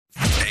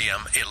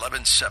AM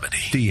 1170.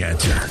 The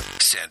Answer.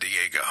 San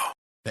Diego.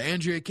 The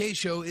Andrea Kaye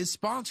Show is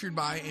sponsored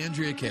by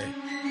Andrea Kaye.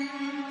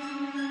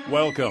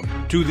 Welcome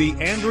to the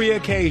Andrea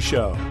Kaye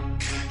Show.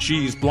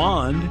 She's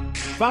blonde,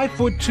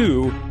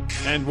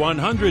 5'2", and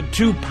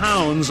 102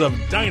 pounds of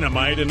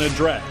dynamite in a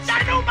dress.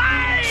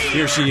 Dynamite!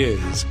 Here she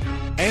is,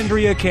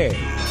 Andrea Kaye.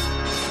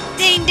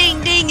 Ding,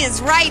 ding, ding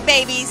is right,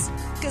 babies.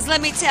 Because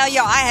let me tell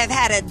y'all, I have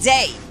had a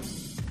day.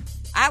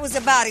 I was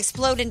about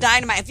exploding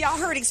dynamite. If y'all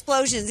heard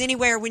explosions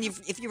anywhere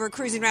if you were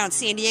cruising around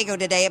San Diego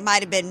today, it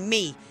might have been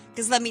me.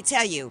 Because let me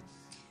tell you,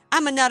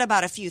 I'm a nut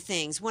about a few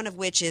things, one of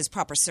which is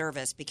proper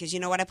service. Because you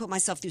know what? I put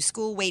myself through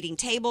school waiting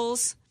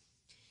tables.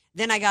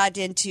 Then I got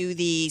into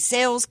the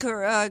sales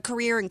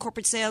career in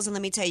corporate sales. And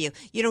let me tell you,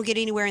 you don't get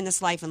anywhere in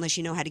this life unless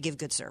you know how to give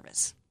good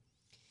service.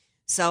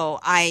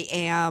 So I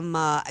am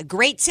a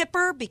great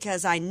tipper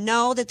because I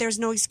know that there's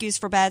no excuse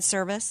for bad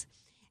service.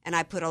 And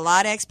I put a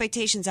lot of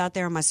expectations out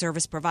there on my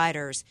service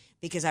providers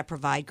because I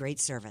provide great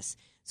service.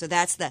 So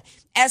that's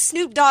as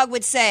Snoop Dogg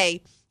would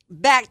say,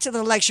 back to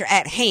the lecture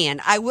at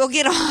hand. I will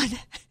get on.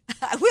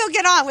 I will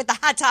get on with the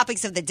hot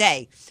topics of the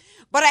day.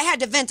 But I had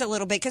to vent a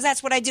little bit because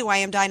that's what I do. I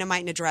am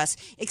dynamite in a dress,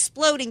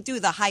 exploding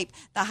through the hype,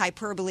 the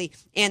hyperbole,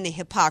 and the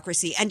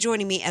hypocrisy. And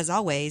joining me, as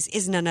always,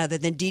 is none other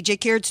than DJ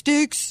Carrot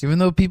Sticks. Even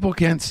though people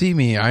can't see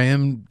me, I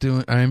am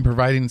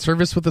providing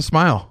service with a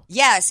smile.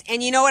 Yes,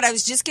 and you know what? I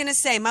was just going to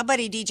say, my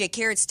buddy DJ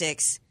Carrot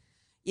Sticks,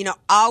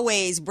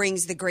 always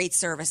brings the great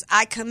service.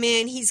 I come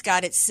in, he's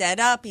got it set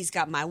up. He's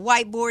got my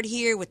whiteboard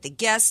here with the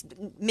guests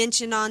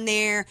mentioned on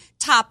there,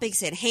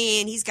 topics at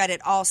hand. He's got it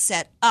all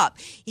set up.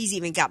 He's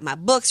even got my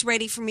books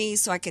ready for me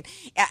so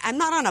I'm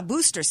not on a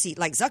booster seat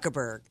like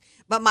Zuckerberg,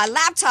 but my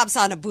laptop's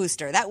on a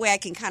booster. That way I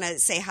can kind of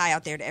say hi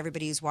out there to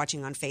everybody who's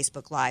watching on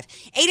Facebook Live.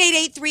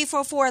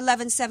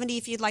 888-344-1170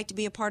 if you'd like to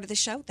be a part of the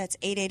show. That's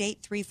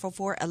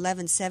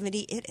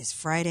 888-344-1170. It is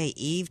Friday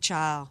Eve,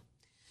 child.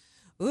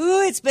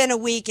 Ooh, it's been a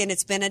week and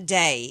it's been a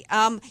day.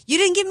 You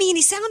didn't give me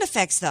any sound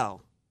effects,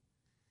 though.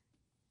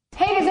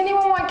 Hey, does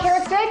anyone want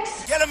carrot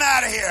sticks? Get him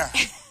out of here.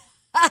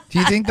 Do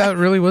you think that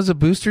really was a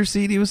booster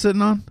seat he was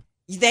sitting on?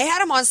 They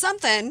had him on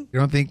something. You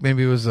don't think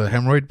maybe it was a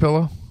hemorrhoid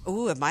pillow?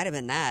 Ooh, it might have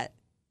been that.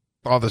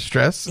 All the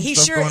stress and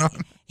stuff going on?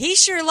 He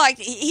sure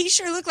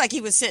looked like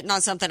he was sitting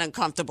on something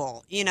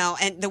uncomfortable,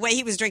 and the way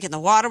he was drinking the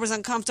water was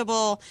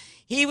uncomfortable.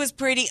 He was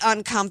pretty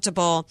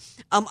uncomfortable.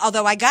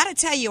 Although I got to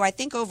tell you, I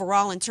think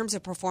overall in terms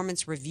of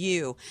performance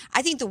review,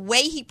 I think the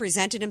way he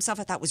presented himself,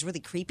 I thought was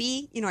really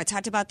creepy. I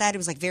talked about that. It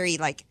was like very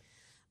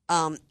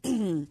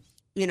different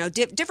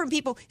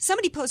people.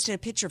 Somebody posted a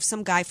picture of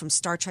some guy from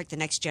Star Trek The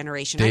Next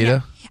Generation.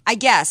 Data? I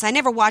guess. I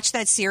never watched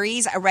that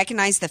series. I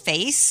recognized the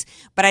face,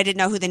 but I didn't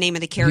know who the name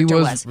of the character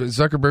was.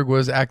 Zuckerberg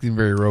was acting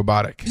very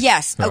robotic.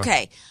 Yes. So.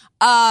 Okay.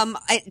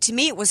 To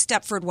me, it was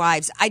Stepford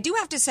Wives. I do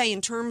have to say,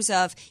 in terms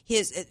of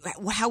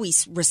how he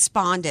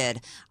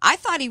responded, I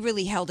thought he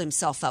really held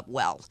himself up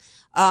well.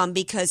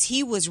 Because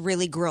he was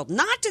really grilled.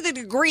 Not to the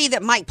degree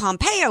that Mike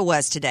Pompeo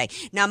was today.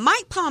 Now,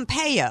 Mike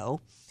Pompeo,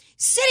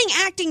 sitting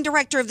acting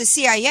director of the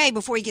CIA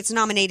before he gets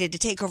nominated to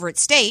take over at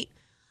state,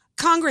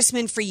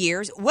 congressman for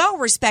years,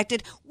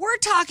 well-respected. We're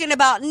talking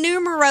about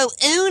numero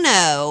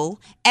uno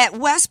at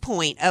West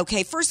Point,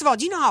 okay? First of all,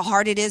 do you know how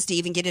hard it is to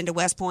even get into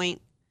West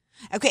Point?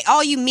 Okay,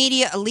 all you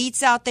media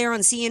elites out there on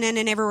CNN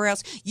and everywhere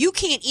else,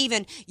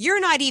 you're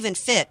not even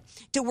fit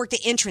to work the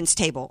entrance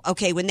table,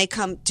 okay, when they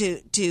come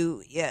to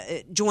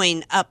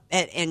join up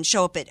and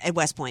show up at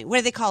West Point. What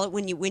do they call it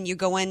when you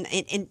go in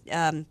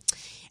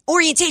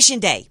orientation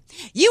day?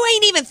 You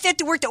ain't even fit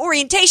to work the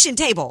orientation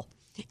table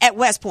at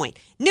West Point.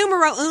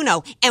 Numero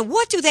uno. And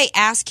what do they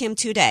ask him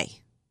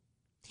today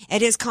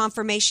at his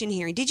confirmation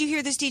hearing? Did you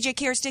hear this, DJ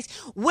Carrot Sticks?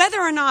 Whether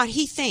or not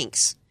he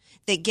thinks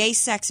that gay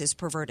sex is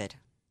perverted.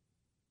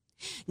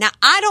 Now,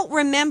 I don't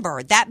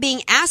remember that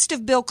being asked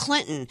of Bill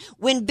Clinton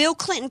when Bill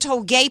Clinton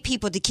told gay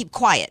people to keep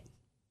quiet.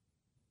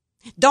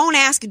 Don't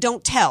ask,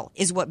 don't tell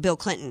is what Bill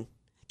Clinton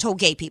told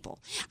gay people.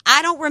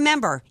 I don't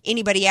remember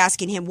anybody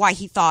asking him why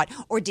he thought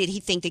or did he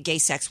think that gay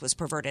sex was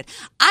perverted.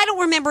 I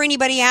don't remember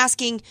anybody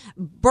asking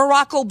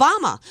Barack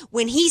Obama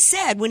when he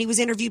was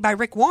interviewed by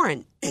Rick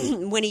Warren,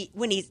 when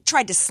he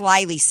tried to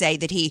slyly say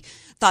that he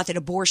thought that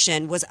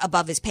abortion was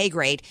above his pay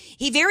grade.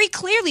 He very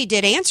clearly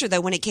did answer,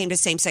 though, when it came to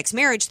same-sex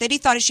marriage, that he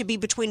thought it should be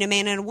between a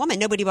man and a woman.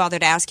 Nobody bothered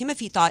to ask him if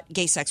he thought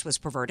gay sex was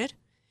perverted.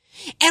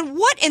 And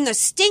what in the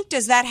stink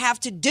does that have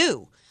to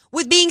do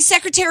with being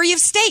Secretary of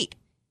State?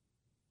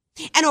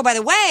 And oh, by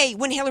the way,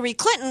 when Hillary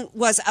Clinton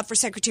was up for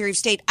Secretary of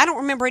State, I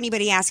don't remember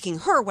anybody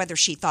asking her whether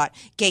she thought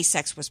gay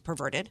sex was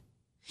perverted.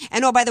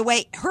 And oh, by the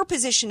way, her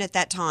position at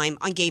that time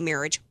on gay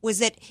marriage was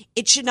that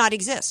it should not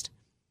exist,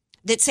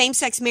 that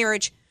same-sex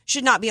marriage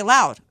should not be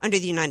allowed under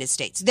the United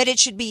States, that it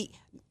should be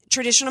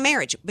traditional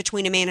marriage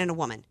between a man and a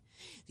woman.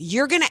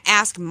 You're going to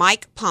ask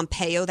Mike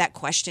Pompeo that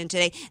question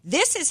today?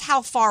 This is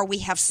how far we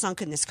have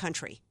sunk in this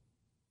country.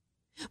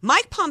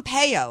 Mike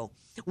Pompeo,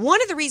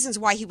 one of the reasons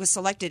why he was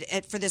selected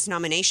for this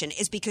nomination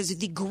is because of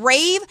the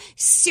grave,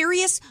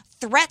 serious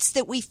threats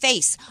that we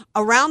face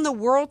around the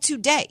world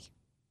today.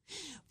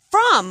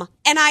 from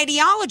an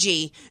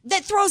ideology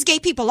that throws gay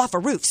people off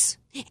of roofs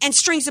and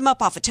strings them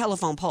up off of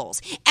telephone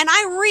poles. And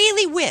I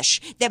really wish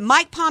that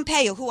Mike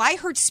Pompeo, who I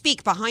heard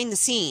speak behind the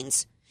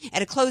scenes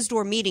at a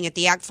closed-door meeting at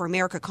the Act for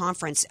America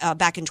conference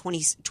back in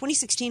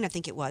 2016, I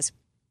think it was.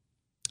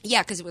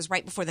 Yeah, because it was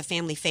right before the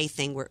family faith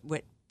thing where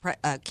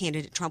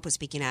candidate Trump was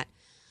speaking at.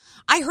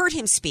 I heard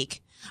him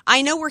speak.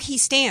 I know where he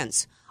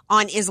stands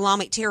on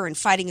Islamic terror and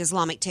fighting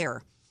Islamic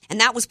terror. And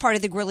that was part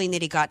of the grilling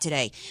that he got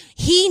today.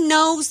 He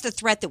knows the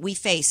threat that we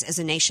face as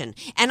a nation.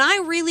 And I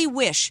really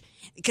wish,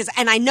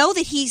 and I know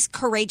that he's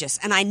courageous,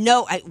 and I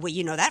know,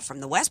 you know that from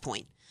the West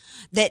Point,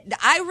 that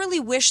I really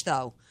wish,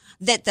 though,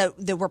 that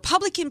the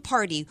Republican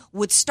Party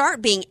would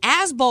start being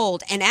as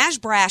bold and as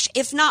brash,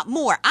 if not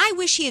more. I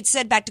wish he had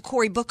said back to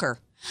Cory Booker,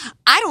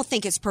 I don't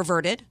think it's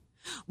perverted.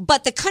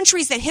 But the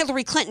countries that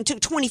Hillary Clinton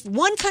took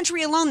one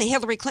country alone that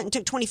Hillary Clinton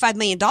took $25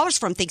 million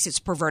from thinks it's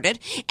perverted,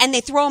 and they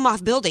throw them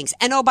off buildings.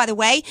 And oh, by the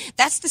way,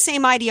 that's the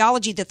same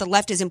ideology that the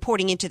left is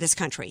importing into this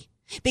country,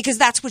 because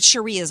that's what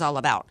Sharia is all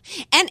about.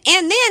 And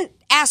then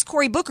ask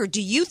Cory Booker,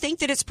 do you think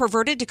that it's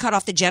perverted to cut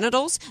off the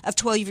genitals of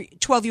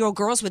 12-year-old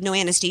girls with no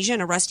anesthesia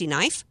and a rusty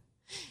knife?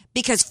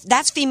 Because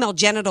that's female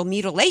genital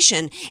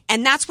mutilation,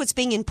 and that's what's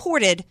being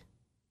imported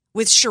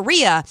with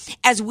Sharia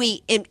as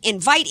we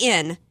invite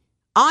in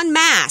en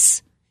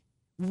masse,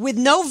 with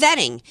no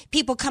vetting,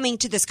 people coming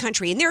to this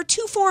country. And there are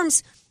two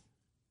forms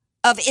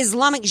of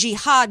Islamic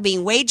jihad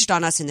being waged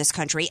on us in this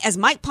country, as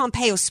Mike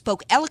Pompeo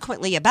spoke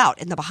eloquently about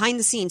in the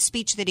behind-the-scenes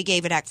speech that he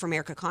gave at Act for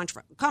America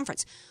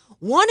conference.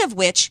 One of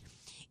which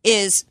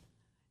is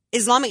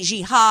Islamic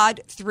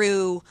jihad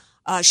through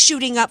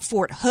shooting up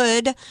Fort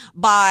Hood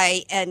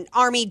by an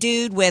army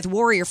dude with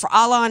Warrior for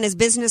Allah on his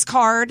business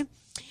card,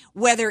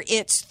 whether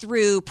it's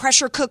through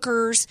pressure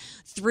cookers,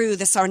 through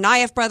the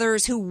Tsarnaev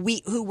brothers, who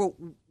were,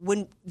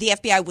 when the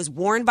FBI was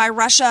warned by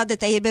Russia that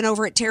they had been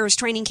over at terrorist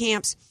training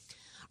camps.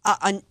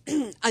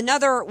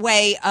 Another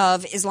way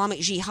of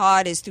Islamic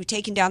jihad is through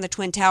taking down the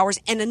Twin Towers,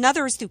 and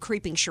another is through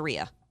creeping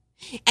Sharia.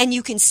 And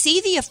you can see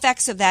the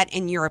effects of that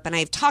in Europe, and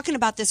I've talking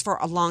about this for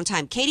a long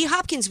time. Katie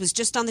Hopkins was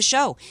just on the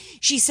show.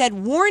 She said,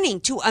 warning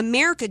to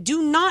America,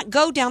 do not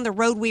go down the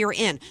road we are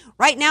in.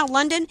 Right now,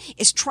 London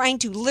is trying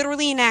to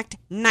literally enact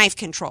knife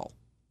control.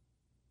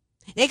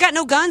 They got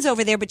no guns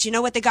over there, but you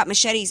know what? They got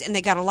machetes, and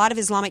they got a lot of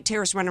Islamic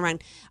terrorists running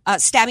around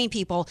stabbing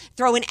people,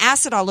 throwing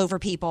acid all over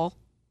people,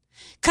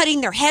 cutting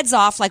their heads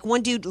off like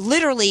one dude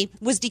literally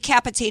was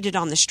decapitated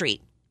on the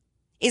street.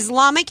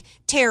 Islamic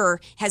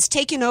terror has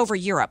taken over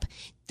Europe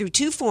through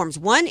two forms.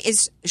 One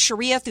is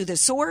Sharia through the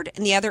sword,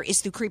 and the other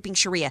is through creeping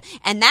Sharia.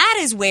 And that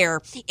is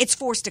where it's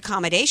forced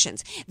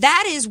accommodations.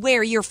 That is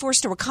where you're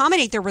forced to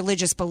accommodate their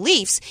religious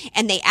beliefs,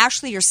 and they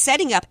actually are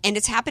setting up, and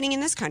it's happening in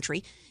this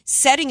country,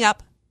 setting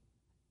up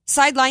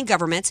sideline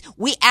governments.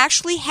 We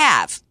actually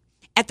have,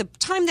 at the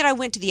time that I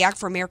went to the Act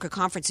for America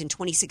conference in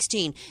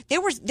 2016, there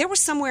was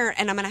somewhere,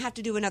 and I'm going to have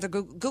to do another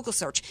Google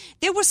search,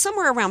 there was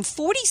somewhere around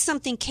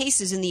 40-something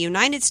cases in the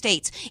United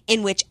States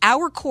in which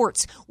our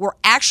courts were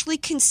actually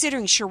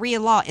considering Sharia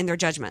law in their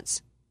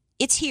judgments.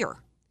 It's here.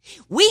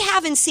 We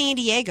have in San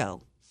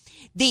Diego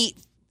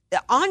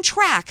on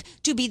track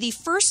to be the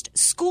first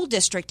school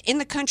district in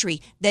the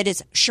country that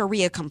is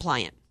Sharia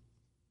compliant.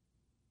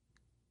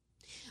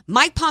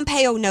 Mike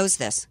Pompeo knows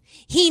this.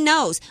 He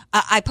knows.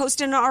 I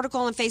posted an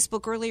article on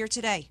Facebook earlier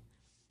today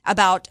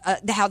about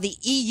how the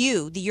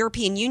EU, the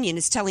European Union,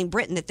 is telling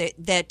Britain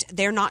that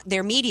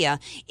their media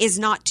is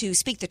not to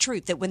speak the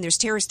truth, that when there's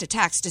terrorist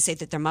attacks to say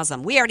that they're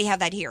Muslim. We already have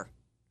that here.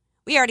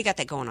 We already got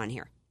that going on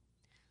here.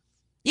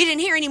 You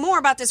didn't hear any more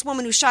about this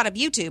woman who shot up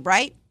YouTube,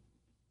 right?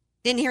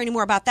 Didn't hear any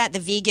more about that. The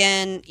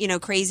vegan,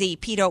 crazy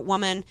pedo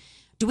woman.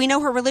 Do we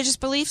know her religious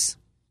beliefs?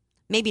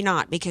 Maybe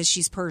not, because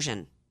she's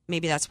Persian.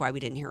 Maybe that's why we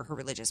didn't hear her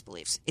religious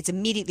beliefs. It's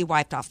immediately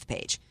wiped off the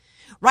page.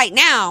 Right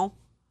now,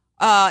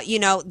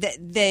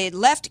 the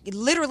left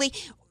literally,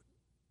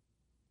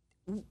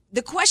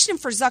 the question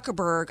for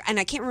Zuckerberg, and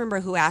I can't remember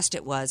who asked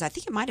it was, I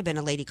think it might have been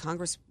a lady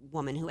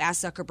congresswoman who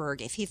asked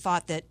Zuckerberg if he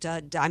thought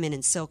that Diamond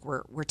and Silk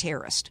were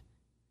terrorists.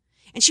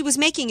 And she was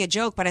making a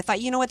joke, but I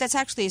thought, you know what, that's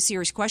actually a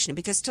serious question,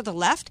 because to the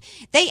left,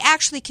 they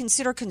actually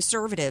consider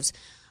conservatives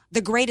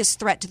the greatest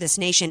threat to this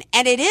nation.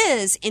 And it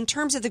is in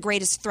terms of the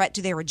greatest threat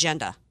to their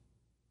agenda.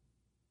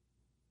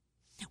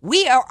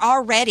 We are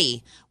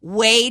already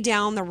way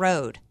down the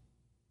road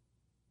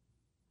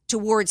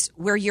towards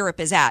where Europe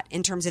is at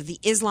in terms of the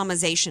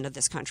Islamization of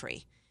this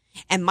country.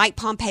 And Mike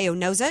Pompeo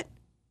knows it.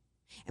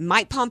 And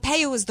Mike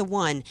Pompeo is the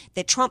one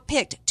that Trump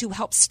picked to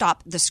help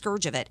stop the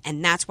scourge of it.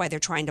 And that's why they're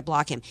trying to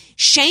block him.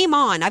 Shame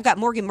on. I've got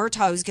Morgan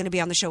Murtaugh, who's going to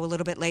be on the show a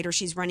little bit later.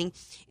 She's running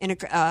in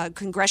a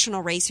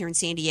congressional race here in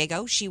San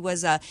Diego. She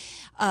was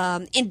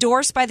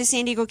endorsed by the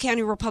San Diego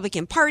County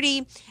Republican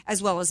Party,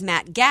 as well as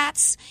Matt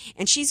Gaetz.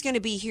 And she's going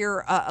to be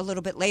here a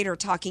little bit later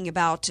talking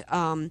about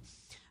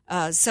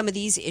some of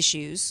these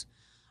issues.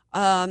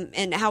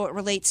 And how it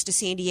relates to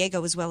San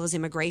Diego as well as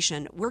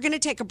immigration. We're going to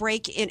take a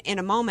break in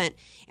a moment,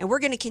 and we're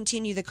going to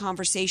continue the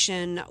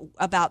conversation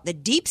about the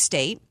deep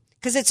state,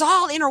 because it's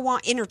all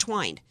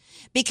intertwined.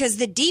 Because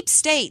the deep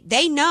state,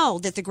 they know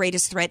that the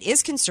greatest threat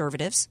is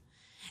conservatives.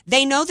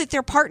 They know that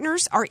their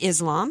partners are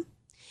Islam.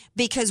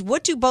 Because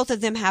what do both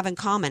of them have in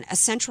common? A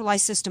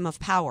centralized system of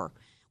power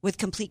with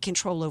complete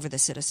control over the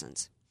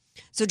citizens.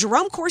 So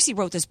Jerome Corsi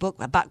wrote this book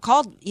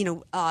called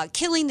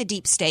Killing the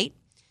Deep State.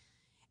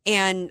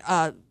 And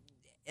I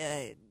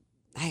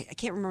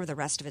can't remember the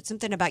rest of it.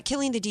 Something about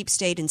killing the deep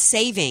state and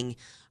saving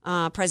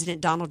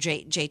President Donald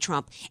J.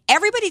 Trump.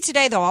 Everybody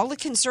today, though, all the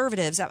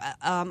conservatives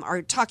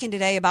are talking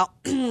today about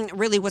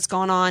really what's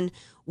going on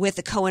with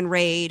the Cohen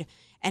raid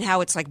and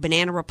how it's like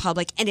Banana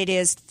Republic, and it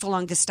is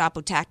full-on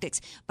Gestapo tactics.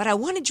 But I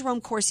wanted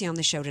Jerome Corsi on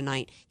the show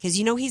tonight because,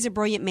 he's a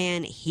brilliant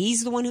man.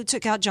 He's the one who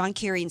took out John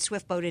Kerry and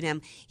swift-boated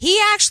him. He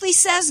actually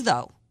says,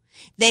 though,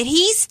 that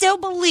he still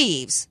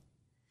believes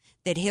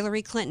that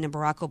Hillary Clinton and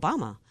Barack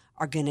Obama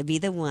are going to be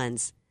the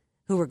ones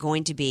who are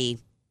going to be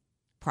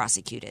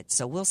prosecuted.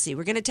 So we'll see.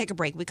 We're going to take a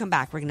break. We come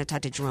back. We're going to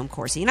talk to Jerome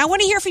Corsi. And I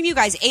want to hear from you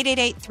guys.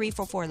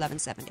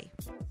 888-344-1170.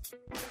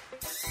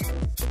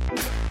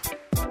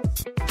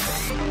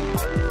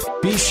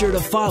 Be sure to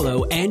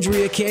follow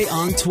Andrea Kaye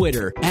on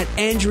Twitter at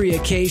Andrea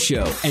Kaye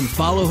Show and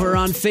follow her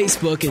on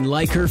Facebook and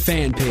like her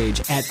fan page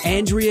at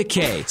Andrea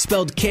Kaye,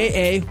 spelled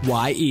Kaye.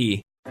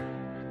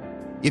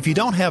 If you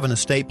don't have an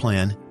estate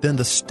plan, then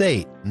the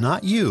state,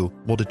 not you,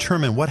 will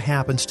determine what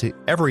happens to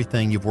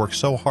everything you've worked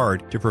so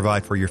hard to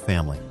provide for your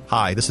family.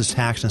 Hi, this is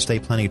tax and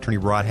estate planning attorney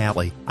Rod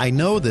Hatley. I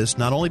know this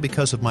not only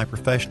because of my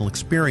professional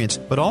experience,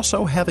 but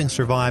also having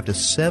survived a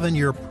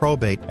 7-year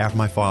probate after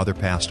my father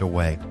passed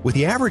away. With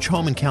the average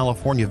home in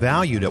California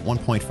valued at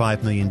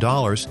 $1.5 million,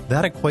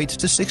 that equates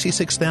to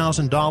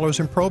 $66,000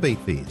 in probate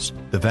fees.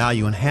 The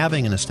value in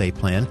having an estate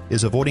plan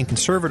is avoiding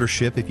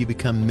conservatorship if you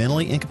become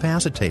mentally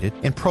incapacitated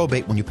and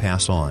probate when you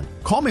pass on.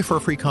 Call me for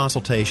a free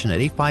consultation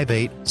at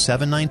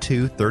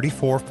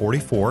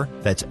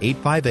 858-792-3444. That's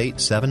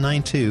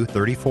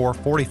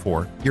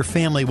 858-792-3444. Your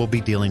family will be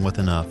dealing with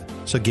enough.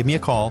 So give me a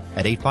call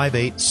at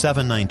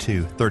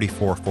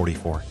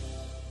 858-792-3444.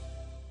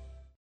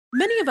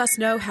 Many of us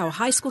know how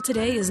high school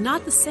today is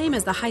not the same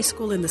as the high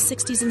school in the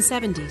 60s and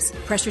 70s.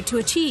 Pressure to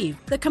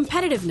achieve, the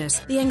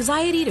competitiveness, the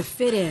anxiety to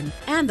fit in,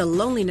 and the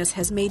loneliness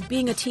has made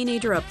being a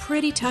teenager a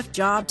pretty tough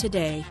job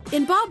today.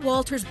 In Bob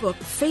Walter's book,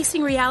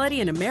 Facing Reality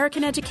in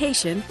American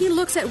Education, he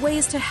looks at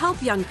ways to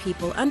help young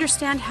people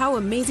understand how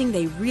amazing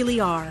they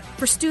really are,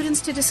 for students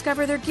to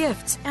discover their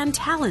gifts and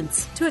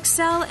talents, to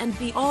excel and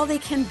be all they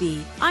can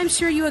be. I'm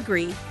sure you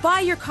agree. Buy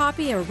your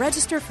copy or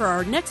register for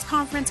our next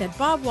conference at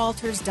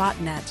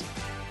bobwalters.net.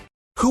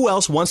 Who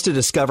else wants to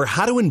discover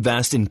how to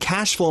invest in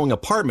cash-flowing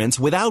apartments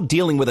without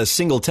dealing with a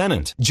single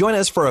tenant? Join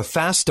us for a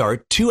fast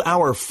start,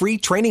 2-hour free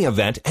training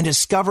event and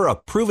discover a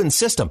proven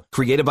system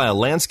created by a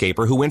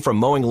landscaper who went from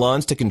mowing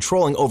lawns to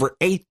controlling over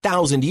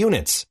 8,000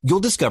 units.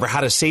 You'll discover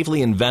how to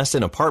safely invest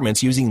in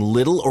apartments using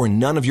little or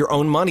none of your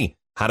own money.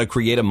 How to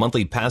create a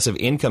monthly passive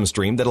income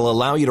stream that'll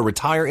allow you to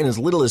retire in as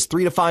little as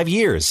 3 to 5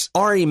 years.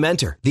 RE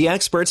Mentor, the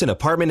experts in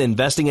apartment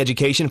investing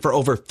education for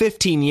over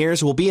 15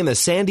 years, will be in the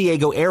San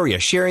Diego area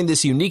sharing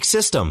this unique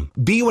system.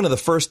 Be one of the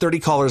first 30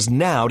 callers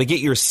now to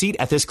get your seat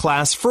at this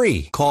class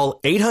free.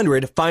 Call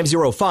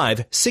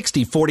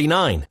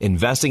 800-505-6049.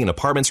 Investing in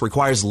apartments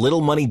requires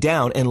little money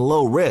down and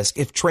low risk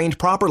if trained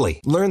properly.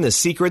 Learn the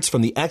secrets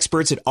from the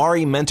experts at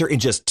RE Mentor in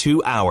just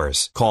 2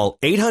 hours. Call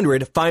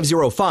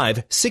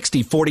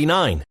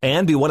 800-505-6049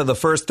 and be one of the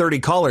first 30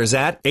 callers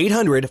at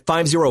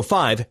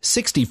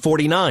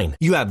 800-505-6049.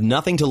 You have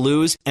nothing to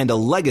lose and a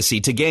legacy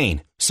to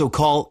gain. So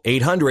call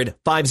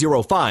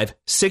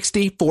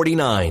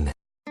 800-505-6049.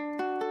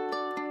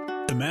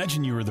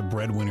 Imagine you are the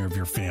breadwinner of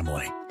your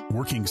family,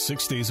 working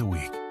 6 days a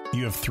week.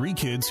 You have 3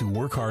 kids who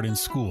work hard in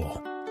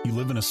school. You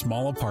live in a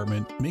small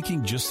apartment,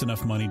 making just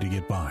enough money to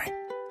get by.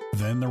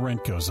 Then the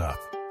rent goes up.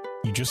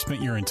 You just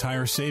spent your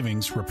entire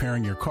savings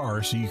repairing your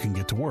car so you can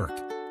get to work.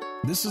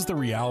 This is the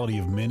reality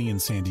of many in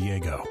San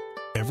Diego.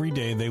 Every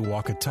day they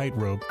walk a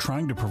tightrope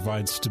trying to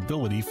provide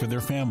stability for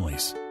their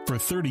families. For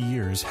 30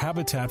 years,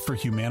 Habitat for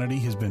Humanity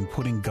has been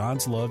putting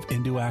God's love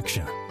into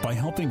action by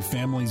helping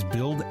families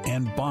build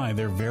and buy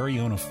their very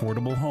own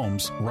affordable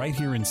homes right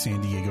here in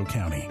San Diego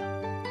County.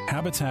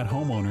 Habitat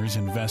homeowners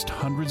invest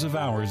hundreds of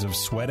hours of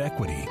sweat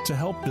equity to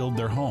help build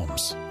their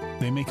homes.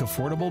 They make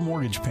affordable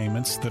mortgage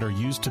payments that are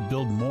used to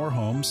build more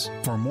homes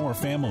for more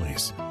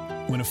families.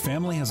 When a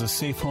family has a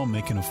safe home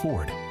they can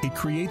afford, it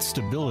creates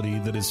stability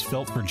that is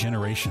felt for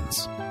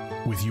generations.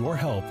 With your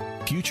help,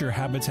 future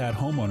Habitat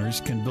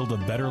homeowners can build a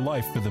better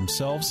life for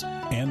themselves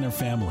and their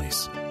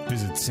families.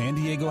 Visit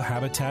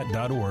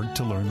SanDiegoHabitat.org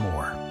to learn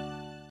more.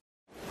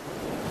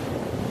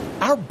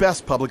 Our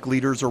best public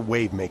leaders are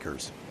wave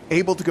makers,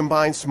 able to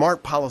combine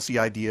smart policy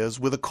ideas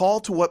with a call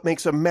to what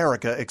makes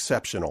America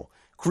exceptional,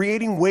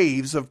 creating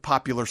waves of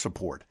popular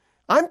support.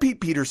 I'm Pete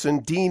Peterson,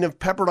 Dean of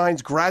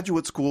Pepperdine's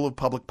Graduate School of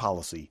Public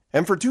Policy,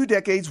 and for 2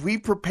 decades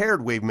we've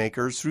prepared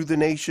wavemakers through the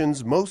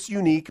nation's most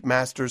unique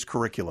master's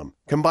curriculum,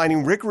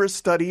 combining rigorous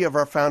study of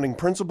our founding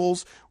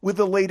principles with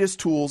the latest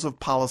tools of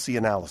policy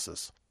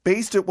analysis.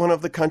 Based at one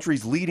of the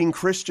country's leading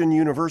Christian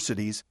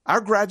universities,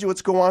 our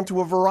graduates go on to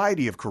a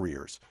variety of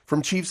careers,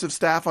 from chiefs of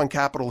staff on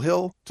Capitol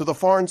Hill to the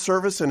Foreign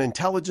Service and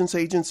intelligence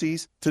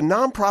agencies to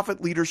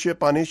nonprofit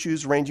leadership on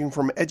issues ranging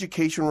from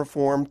education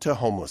reform to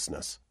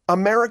homelessness.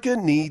 America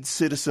needs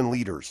citizen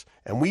leaders,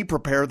 and we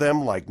prepare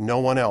them like no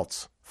one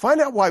else.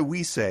 Find out why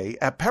we say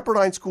at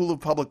Pepperdine School of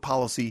Public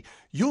Policy,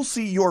 you'll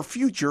see your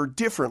future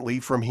differently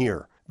from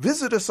here.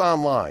 Visit us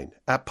online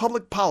at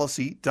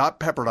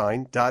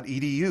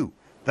publicpolicy.pepperdine.edu.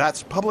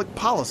 That's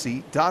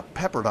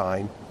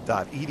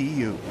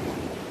publicpolicy.pepperdine.edu.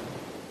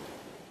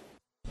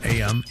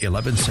 AM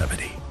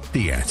 1170,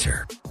 The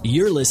Answer.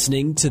 You're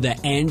listening to The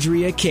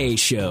Andrea Kaye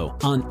Show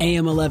on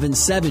AM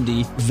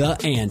 1170, The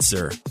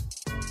Answer.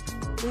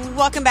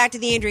 Welcome back to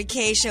the Andrea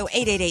Kaye Show,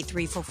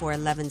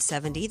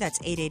 888-344-1170. That's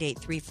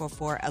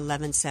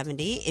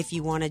 888-344-1170 if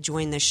you want to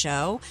join the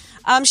show.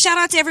 Shout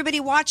out to everybody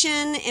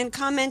watching and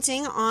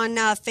commenting on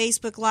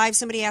Facebook Live.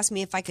 Somebody asked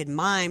me if I could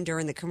mime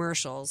during the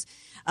commercials.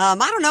 I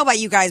don't know about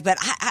you guys, but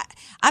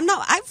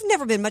I've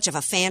never been much of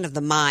a fan of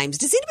the mimes.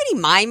 Does anybody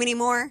mime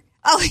anymore?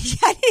 Oh,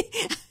 yeah.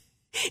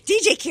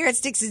 DJ Carrot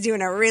Sticks is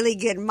doing a really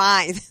good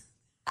mime.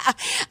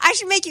 I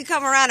should make you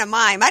come around and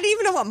mime. I didn't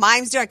even know what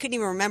mimes do. I couldn't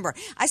even remember.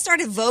 I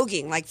started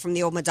voguing like from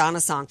the old Madonna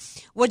song.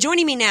 Well,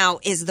 joining me now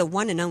is the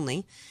one and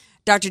only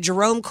Dr.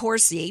 Jerome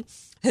Corsi,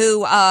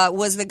 who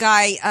was the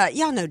guy,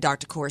 y'all know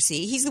Dr.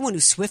 Corsi. He's the one who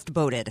swift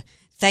boated.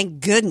 Thank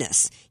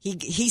goodness.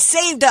 He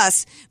saved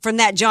us from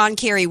that John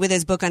Kerry with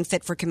his book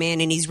Unfit for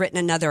Command, and he's written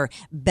another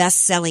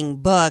best-selling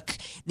book.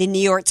 The New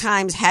York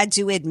Times had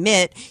to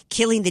admit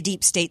Killing the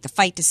Deep State, The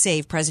Fight to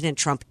Save President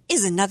Trump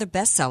is another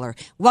bestseller.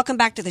 Welcome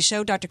back to the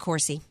show, Dr.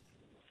 Corsi.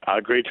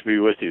 Great to be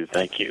with you.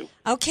 Thank you.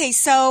 Okay,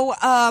 so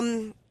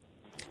I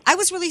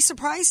was really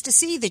surprised to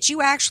see that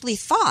you actually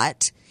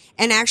thought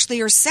and actually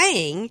are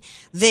saying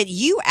that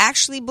you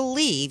actually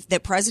believe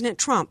that President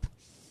Trump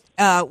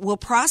will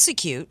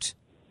prosecute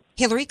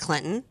Hillary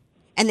Clinton,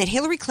 and that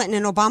Hillary Clinton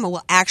and Obama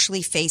will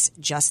actually face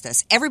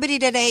justice. Everybody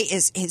today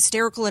is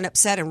hysterical and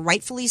upset, and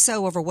rightfully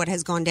so, over what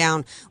has gone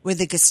down with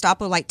the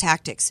Gestapo-like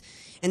tactics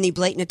and the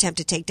blatant attempt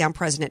to take down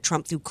President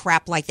Trump through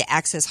crap like the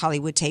Access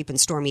Hollywood tape and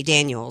Stormy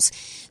Daniels.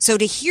 So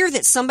to hear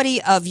that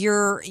somebody of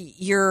your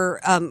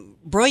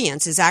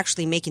brilliance is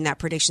actually making that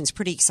prediction is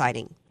pretty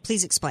exciting.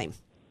 Please explain.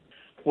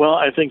 Well,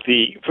 I think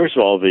first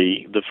of all,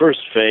 the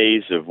first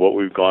phase of what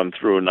we've gone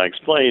through, and I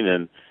explained,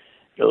 and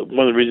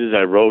one of the reasons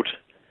I wrote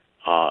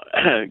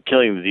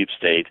Killing the Deep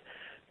State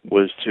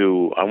was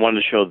I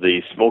wanted to show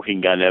the smoking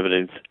gun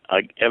evidence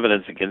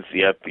against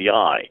the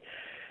FBI.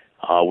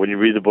 When you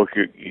read the book,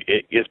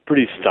 it's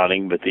pretty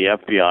stunning, but the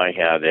FBI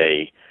had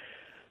a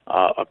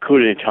coup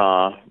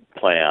d'etat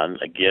plan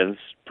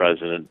against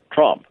President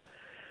Trump,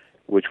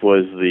 which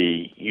was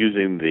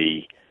using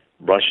the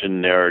Russian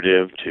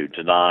narrative to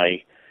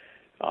deny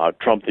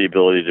Trump the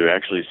ability to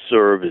actually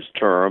serve his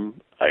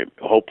term.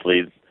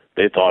 Hopefully,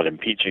 they thought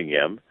impeaching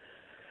him.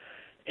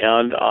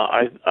 And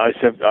I've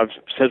said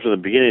from the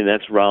beginning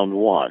that's round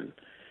one.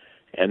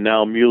 And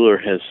now Mueller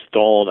has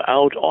stalled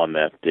out on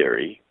that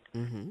theory.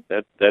 Mm-hmm.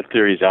 That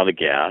theory is out of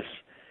gas.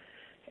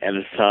 And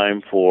it's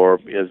time for,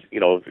 if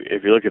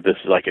you look at this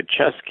like a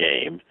chess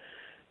game,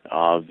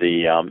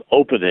 the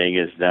opening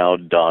is now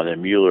done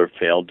and Mueller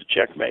failed to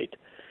checkmate.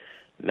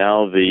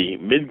 Now the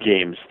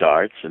mid-game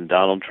starts and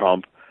Donald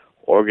Trump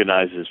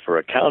organizes for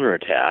a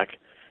counterattack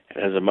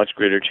and has a much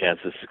greater chance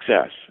of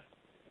success.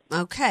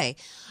 Okay.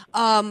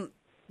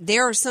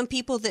 There are some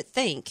people that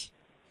think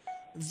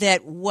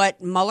that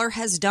what Mueller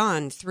has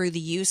done through the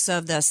use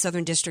of the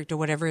Southern District or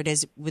whatever it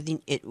is with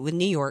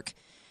New York,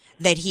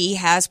 that he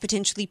has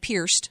potentially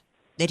pierced,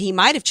 that he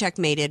might have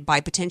checkmated by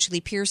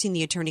potentially piercing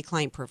the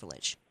attorney-client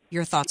privilege.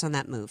 Your thoughts on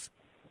that move?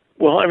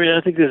 Well, I mean,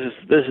 I think this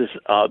is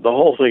the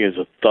whole thing is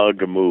a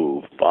thug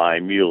move by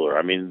Mueller.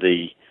 I mean,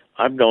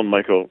 I've known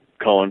Michael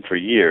Cohen for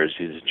years.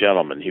 He's a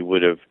gentleman. He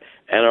would have,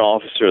 and an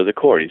officer of the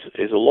court.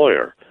 He's a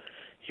lawyer.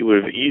 He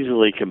would have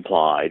easily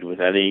complied with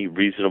any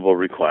reasonable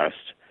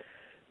request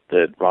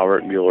that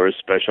Robert Mueller's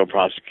special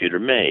prosecutor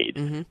made.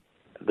 Mm-hmm.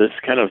 This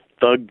kind of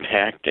thug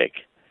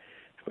tactic,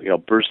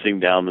 bursting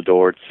down the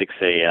door at 6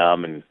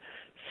 a.m. and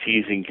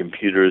seizing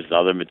computers and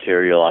other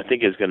material, I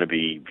think is going to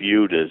be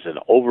viewed as an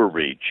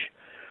overreach.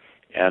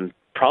 And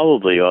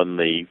probably on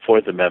the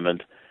Fourth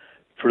Amendment,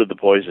 fruit of the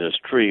poisonous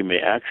tree may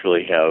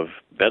actually have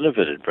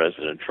benefited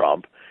President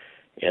Trump.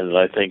 And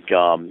I think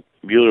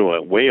Mueller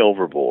went way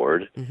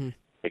overboard. Mm-hmm.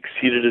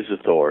 Exceeded his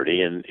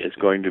authority, and is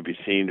going to be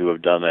seen to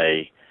have done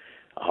a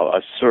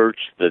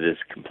search that is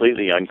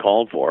completely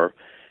uncalled for,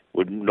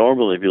 would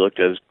normally be looked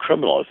at as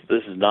criminal.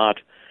 This is not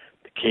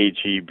the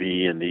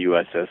KGB and the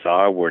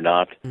USSR. We're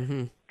not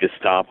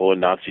Gestapo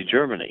and Nazi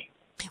Germany.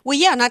 Well,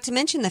 yeah, not to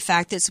mention the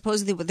fact that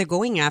supposedly what they're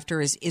going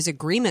after is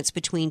agreements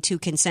between two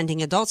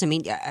consenting adults. I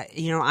mean,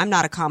 I'm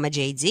not a comma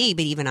JZ,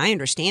 but even I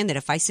understand that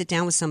if I sit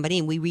down with somebody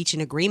and we reach an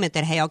agreement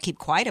that, hey, I'll keep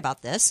quiet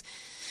about this,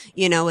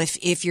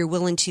 if you're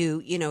willing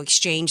to,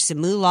 exchange some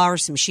moolah or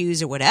some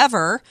shoes or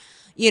whatever,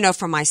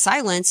 for my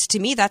silence, to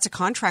me, that's a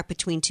contract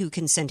between two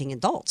consenting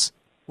adults.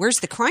 Where's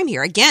the crime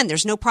here? Again,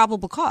 there's no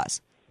probable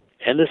cause.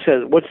 And this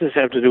has, what's this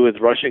have to do with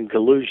Russian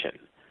collusion?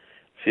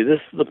 See, this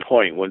is the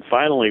point when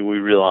finally we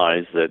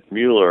realize that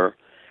Mueller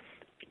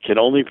can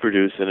only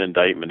produce an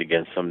indictment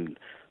against some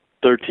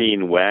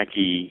 13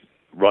 wacky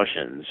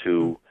Russians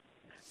who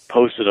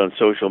posted on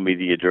social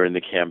media during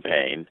the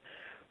campaign.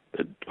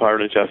 The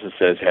Department of Justice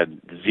says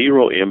had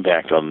zero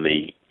impact on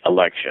the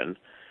election,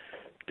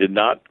 did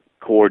not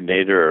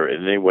coordinate or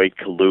in any way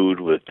collude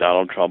with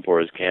Donald Trump or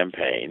his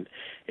campaign.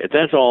 If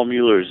that's all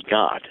Mueller's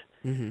got,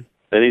 then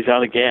he's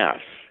out of gas.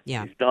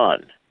 Yeah. He's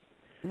done.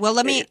 Well,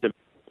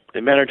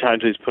 The matter of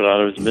times he's put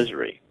out of his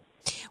misery.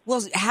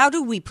 Well, how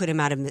do we put him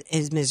out of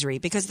his misery?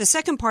 Because the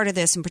second part of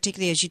this, and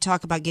particularly as you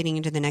talk about getting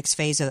into the next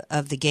phase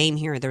of the game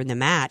here, or in the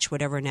match,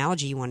 whatever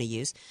analogy you want to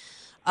use,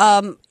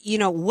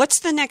 what's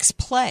the next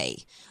play?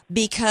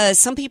 Because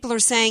some people are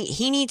saying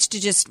he needs to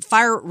just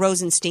fire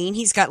Rosenstein.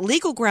 He's got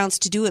legal grounds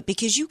to do it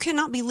because you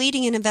cannot be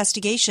leading an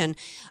investigation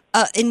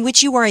in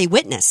which you are a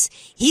witness.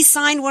 He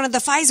signed one of the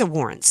FISA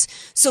warrants.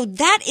 So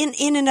that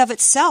in and of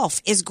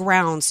itself is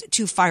grounds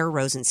to fire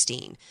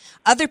Rosenstein.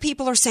 Other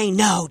people are saying,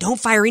 no,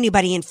 don't fire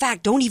anybody. In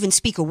fact, don't even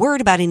speak a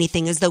word about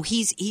anything, as though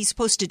he's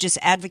supposed to just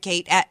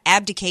abdicate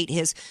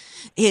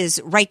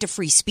his right to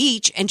free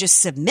speech and just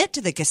submit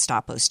to the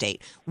Gestapo state.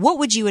 What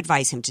would you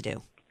advise him to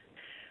do?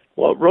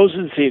 Well,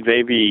 Rosenstein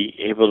may be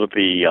able to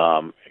be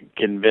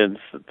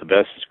convinced that the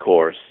best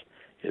course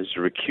is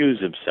to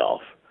recuse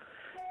himself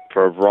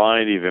for a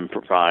variety of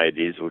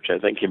improprieties, which I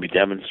think can be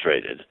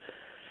demonstrated,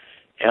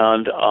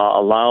 and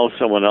allow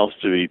someone else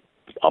to be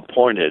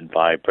appointed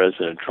by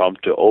President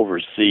Trump to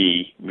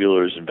oversee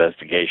Mueller's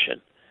investigation.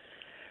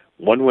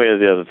 One way or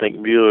the other, I think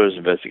Mueller's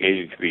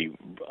investigation can be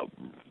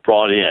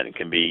brought in,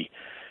 can be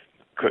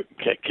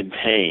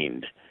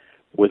contained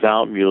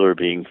without Mueller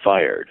being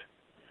fired.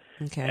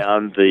 Okay.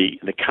 And the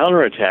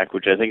counterattack,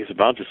 which I think is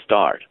about to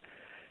start,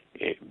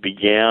 it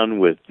began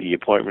with the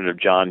appointment of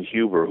John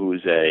Huber,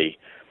 who's a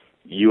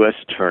U.S.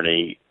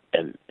 attorney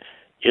and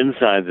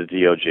inside the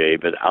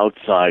DOJ, but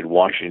outside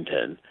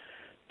Washington,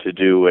 to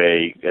do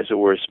as it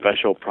were, a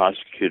special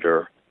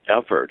prosecutor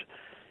effort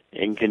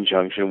in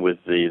conjunction with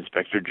the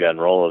Inspector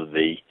General of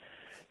the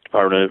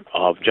Department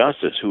of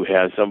Justice, who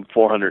has some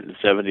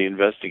 470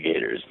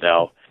 investigators.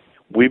 Now,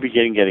 we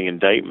begin getting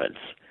indictments.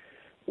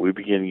 We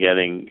begin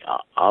getting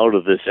out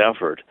of this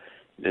effort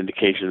an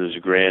indication there's a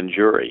grand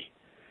jury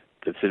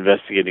that's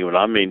investigating what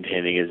I'm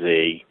maintaining is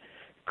a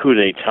coup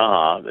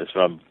d'etat. That's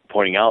what I'm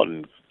pointing out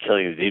in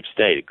Killing the Deep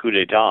State, a coup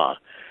d'etat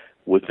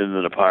within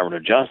the Department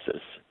of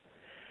Justice.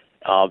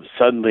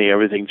 Suddenly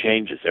everything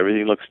changes.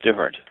 Everything looks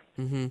different.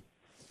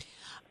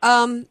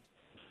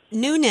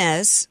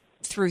 Nunes,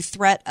 through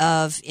threat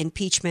of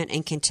impeachment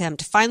and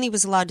contempt, finally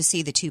was allowed to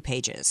see the 2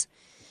 pages.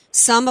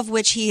 Some of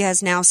which he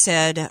has now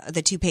said,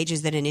 the 2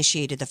 pages that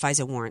initiated the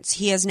FISA warrants.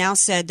 He has now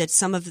said that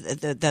some of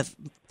the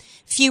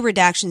few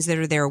redactions that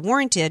are there are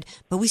warranted,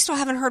 but we still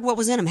haven't heard what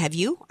was in them. Have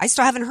you? I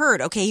still haven't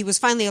heard. Okay, he was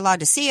finally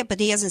allowed to see it, but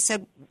he hasn't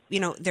said,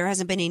 there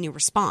hasn't been any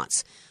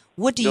response.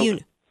 What do you...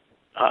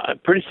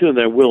 Pretty soon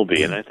there will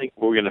be, and I think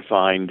what we're going to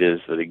find is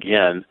that,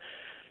 again,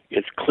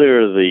 it's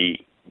clear the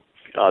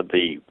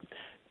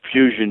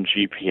Fusion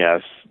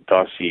GPS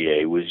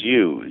dossier was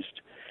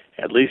used,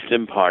 at least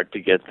in part, to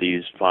get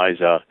these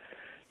FISA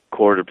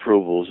court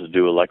approvals to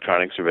do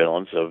electronic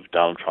surveillance of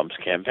Donald Trump's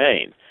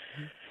campaign.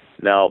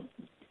 Now,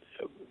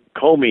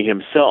 Comey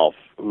himself,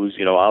 who's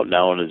out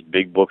now on his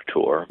big book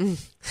tour.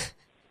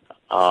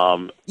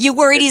 You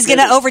worried he's going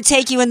to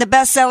overtake you in the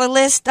bestseller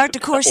list, Dr.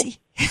 Corsi?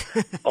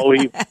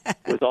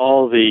 With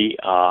all the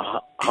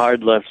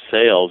hard left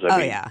sales, I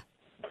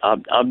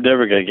mean, I'm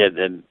never going to get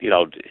an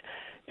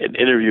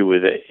interview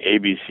with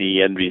ABC,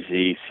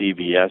 NBC,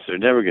 CBS. They're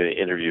never going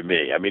to interview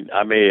me. I mean,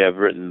 I may have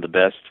written the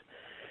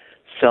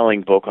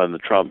best-selling book on the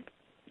Trump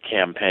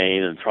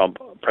campaign and Trump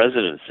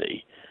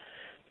presidency,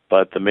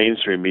 but the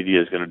mainstream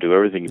media is going to do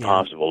everything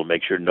possible to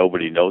make sure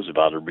nobody knows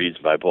about or reads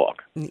my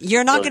book.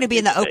 You're not going to be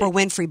in the Oprah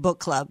Winfrey Book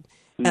Club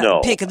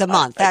pick of the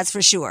month, that's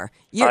for sure.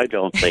 I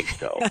don't think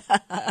so.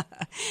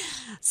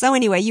 So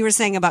anyway, you were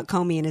saying about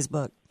Comey and his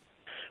book.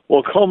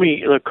 Well,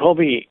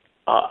 Comey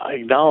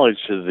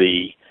acknowledged to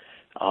the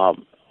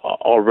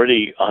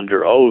already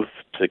under oath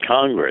to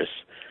Congress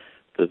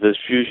that this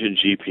Fusion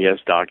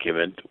GPS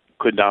document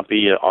could not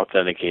be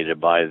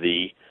authenticated by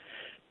the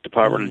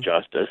Department of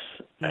Justice,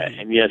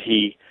 and yet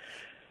he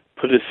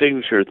put his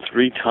signature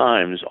 3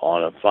 times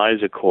on a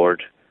FISA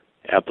court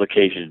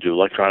application to do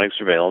electronic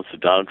surveillance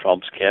of Donald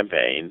Trump's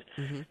campaign,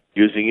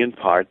 using in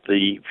part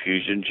the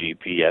Fusion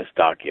GPS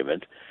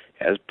document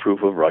as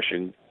proof of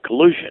Russian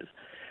collusion.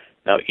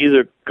 Now,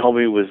 either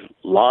Comey was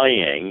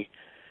lying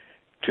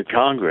to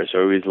Congress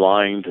or he was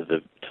lying to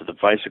the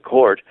FISA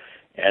court,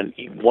 and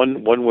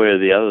one way or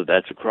the other,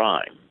 that's a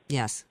crime.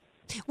 Yes.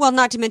 Well,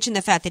 not to mention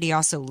the fact that he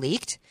also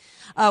leaked.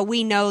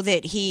 We know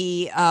that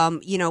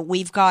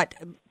we've got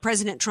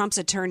President Trump's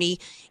attorney,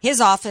 his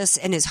office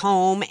and his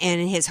home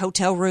and his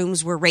hotel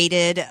rooms were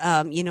raided,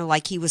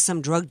 like he was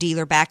some drug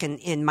dealer back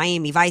in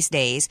Miami Vice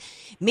days.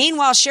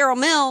 Meanwhile, Cheryl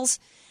Mills,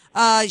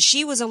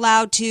 she was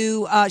allowed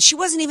to, she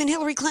wasn't even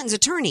Hillary Clinton's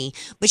attorney,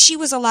 but she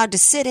was allowed to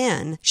sit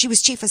in. She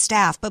was chief of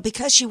staff, but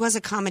because she was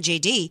a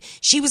JD,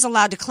 she was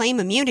allowed to claim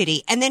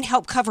immunity and then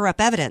help cover up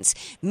evidence.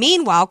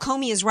 Meanwhile,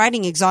 Comey is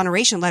writing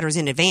exoneration letters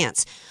in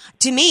advance.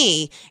 To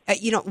me,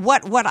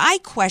 what I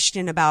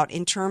question about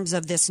in terms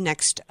of this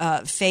next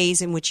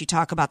phase in which you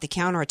talk about the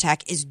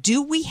counterattack is,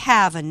 do we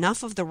have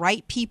enough of the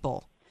right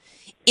people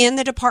in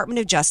the Department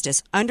of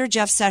Justice under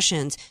Jeff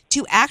Sessions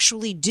to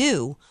actually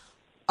do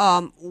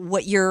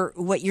what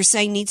you're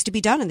saying needs to be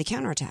done in the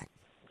counterattack?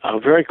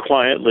 Very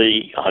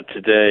quietly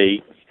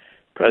today,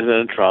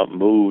 President Trump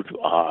moved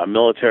a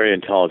military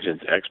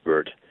intelligence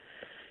expert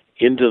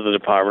into the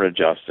Department of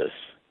Justice.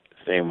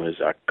 His name was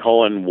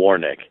Cohen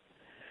Warnick.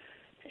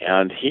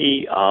 And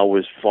he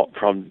was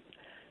from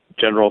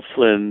General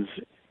Flynn's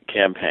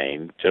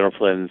campaign, General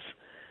Flynn's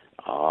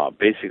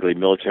basically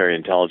military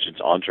intelligence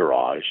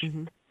entourage.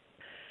 Mm-hmm.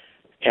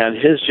 And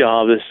his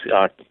job,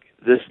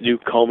 this new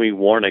Comey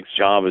Warnick's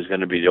job, is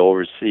going to be to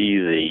oversee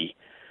the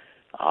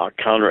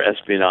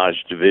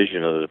counter-espionage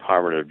division of the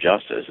Department of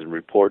Justice and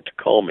report to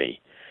Comey.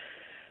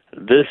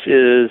 This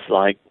is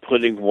like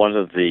putting one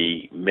of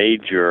the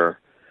major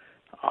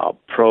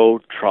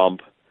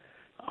pro-Trump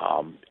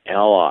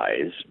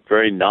allies,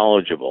 very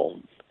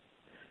knowledgeable,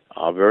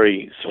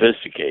 very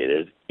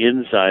sophisticated,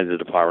 inside the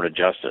Department of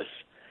Justice.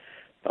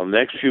 Now, the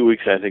next few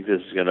weeks, I think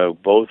this is going to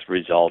both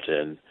result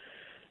in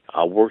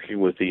working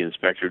with the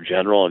Inspector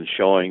General and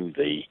showing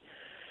the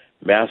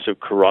massive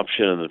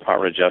corruption in the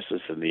Department of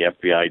Justice, and the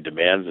FBI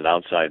demands an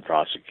outside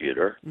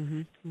prosecutor.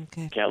 Mm-hmm.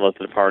 Okay. Can't let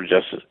the Department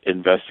of Justice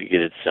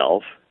investigate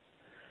itself.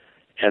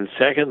 And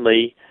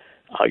secondly,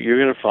 you're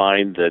going to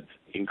find that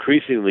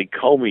increasingly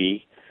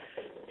Comey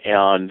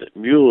and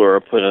Mueller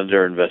are put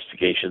under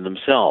investigation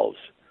themselves,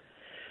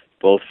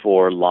 both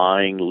for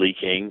lying,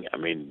 leaking. I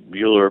mean,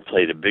 Mueller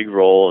played a big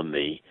role in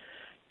the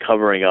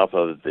covering up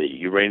of the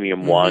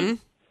uranium-1,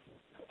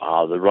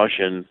 the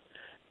Russian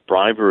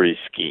bribery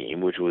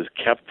scheme, which was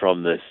kept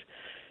from this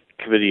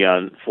Committee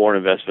on Foreign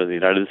Investment in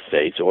the United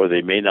States, or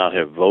they may not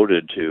have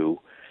voted to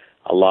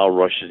allow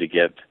Russia to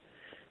get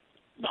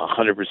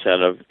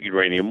 100% of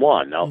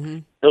uranium-1. Now,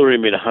 Hillary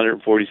made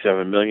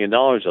 $147 million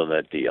on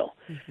that deal.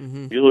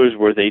 Mm-hmm. Mueller's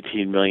worth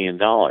 $18 million.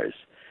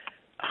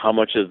 How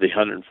much of the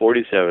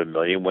 $147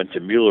 million went to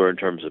Mueller in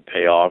terms of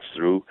payoffs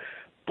through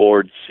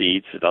board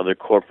seats and other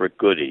corporate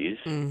goodies?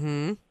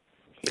 Mm-hmm.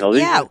 These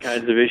are the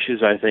kinds of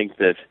issues I think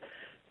that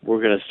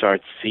we're going to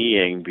start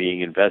seeing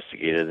being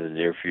investigated in the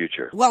near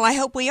future. Well, I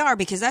hope we are,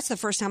 because that's the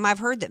first time I've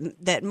heard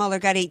that Mueller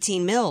got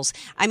 18 mils.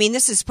 I mean,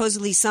 this is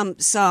supposedly some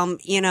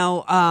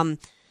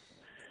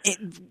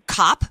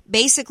cop,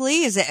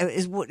 basically,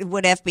 is what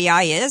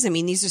FBI is. I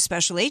mean, these are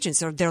special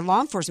agents, or they're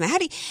law enforcement. How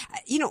do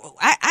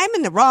I'm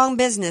in the wrong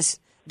business,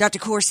 Dr.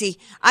 Corsi.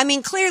 I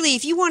mean, clearly,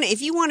 if you want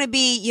to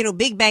be,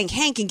 Big Bank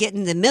Hank and get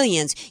in the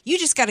millions, you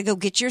just got to go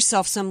get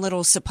yourself some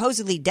little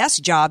supposedly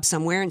desk job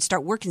somewhere and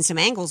start working some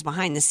angles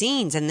behind the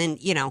scenes. And then,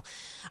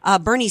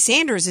 Bernie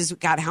Sanders has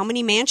got how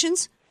many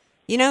mansions?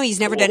 He's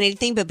never done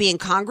anything but be in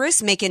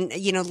Congress, making,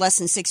 less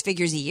than six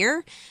figures a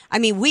year. I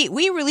mean, we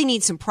really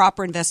need some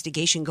proper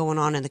investigation going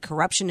on in the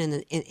corruption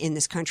in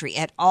this country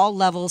at all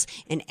levels,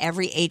 in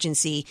every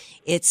agency.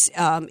 It's,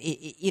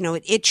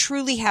 it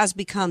truly has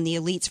become the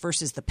elites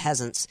versus the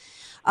peasants.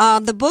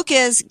 The book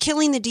is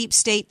Killing the Deep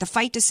State, The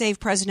Fight to Save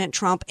President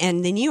Trump,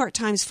 and the New York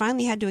Times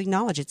finally had to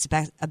acknowledge it's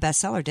a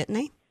bestseller, didn't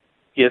they?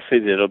 Yes, they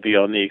did. It'll be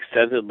on the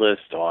extended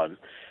list on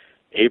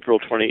April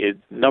 20,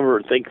 number,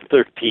 I think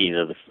 13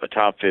 of the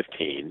top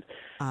 15.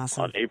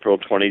 Awesome. On April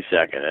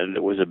 22nd. And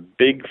it was a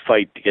big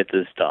fight to get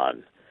this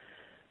done.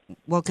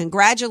 Well,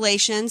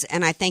 congratulations,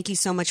 and I thank you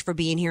so much for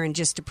being here and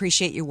just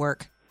appreciate your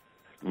work.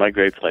 My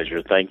great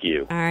pleasure. Thank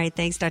you. All right.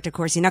 Thanks, Dr.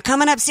 Corsi. Now,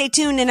 coming up, stay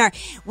tuned. In our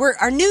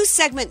new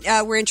segment,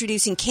 we're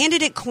introducing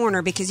Candidate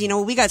Corner, because,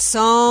 we got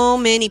so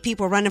many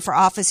people running for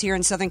office here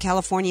in Southern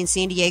California and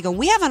San Diego.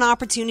 We have an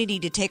opportunity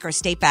to take our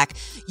state back.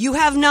 You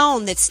have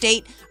known that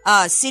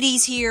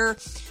cities here,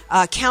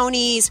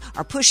 counties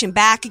are pushing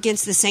back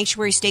against the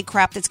sanctuary state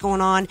crap that's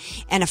going on.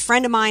 And a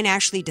friend of mine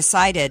actually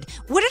decided,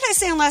 what did I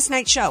say on last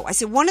night's show? I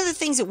said, one of the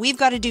things that we've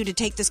got to do to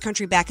take this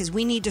country back is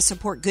we need to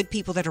support good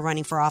people that are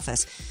running for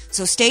office.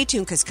 So stay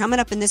tuned, because coming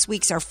up in this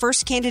week's, our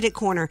first Candidate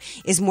Corner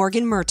is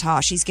Morgan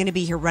Murtaugh. She's going to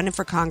be here running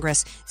for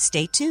Congress.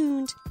 Stay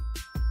tuned.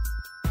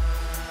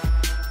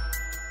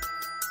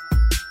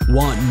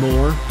 Want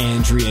more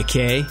Andrea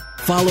Kaye?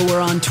 Follow her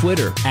on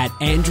Twitter at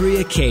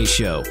Andrea Kaye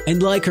Show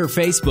and like her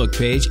Facebook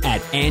page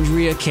at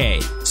Andrea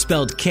Kaye,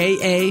 spelled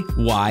Kaye.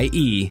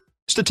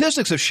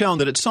 Statistics have shown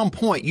that at some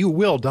point you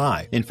will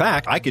die. In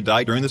fact, I could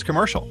die during this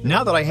commercial.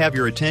 Now that I have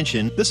your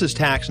attention, this is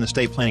tax and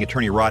estate planning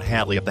attorney Rod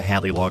Hadley of the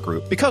Hadley Law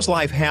Group. Because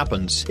life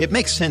happens, it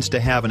makes sense to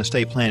have an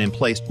estate plan in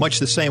place, much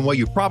the same way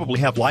you probably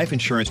have life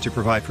insurance to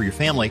provide for your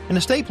family. An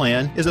estate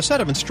plan is a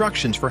set of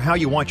instructions for how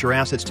you want your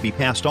assets to be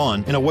passed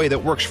on in a way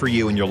that works for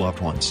you and your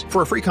loved ones.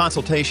 For a free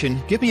consultation,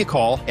 give me a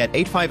call at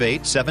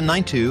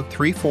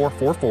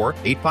 858-792-3444,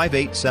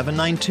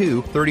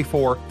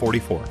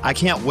 858-792-3444. I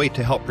can't wait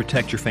to help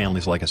protect your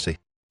family's legacy.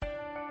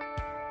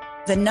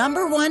 The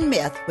number one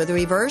myth with a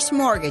reverse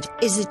mortgage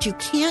is that you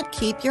can't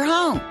keep your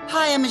home.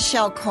 Hi, I'm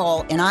Michelle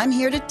Cole, and I'm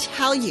here to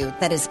tell you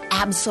that is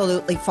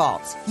absolutely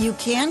false. You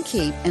can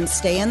keep and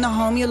stay in the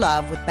home you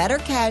love with better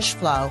cash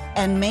flow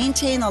and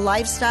maintain the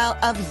lifestyle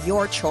of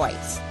your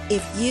choice.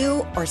 If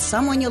you or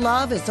someone you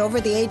love is over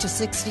the age of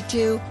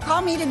 62,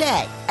 call me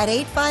today at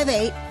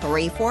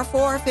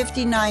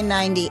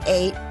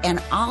 858-344-5998,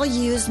 and I'll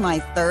use my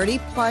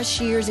 30-plus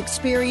years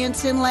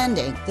experience in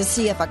lending to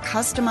see if a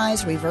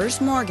customized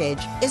reverse mortgage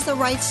is the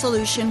right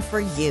solution for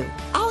you.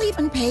 I'll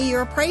even pay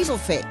your appraisal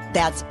fee.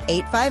 That's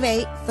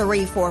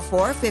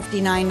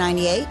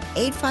 858-344-5998,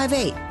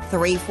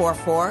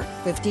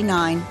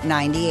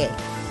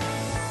 858-344-5998.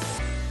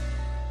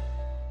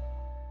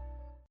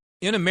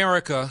 In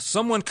America,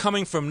 someone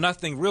coming from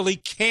nothing really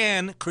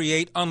can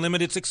create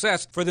unlimited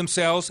success for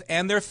themselves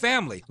and their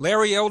family.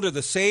 Larry Elder,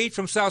 the sage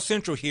from South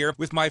Central here,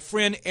 with my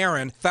friend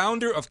Aaron,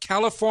 founder of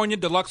California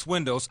Deluxe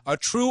Windows, a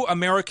true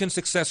American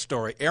success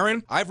story.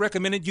 Aaron, I've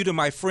recommended you to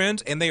my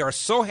friends, and they are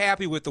so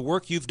happy with the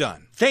work you've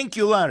done. Thank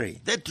you, Larry.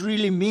 That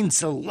really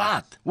means a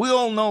lot. We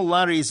all know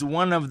Larry is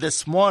one of the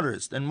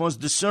smartest and most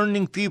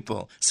discerning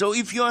people. So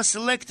if you are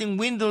selecting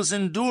windows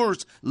and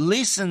doors,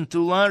 listen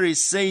to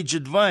Larry's sage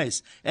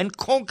advice and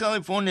call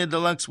California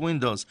Deluxe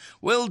Windows.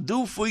 We'll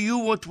do for you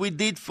what we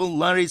did for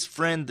Larry's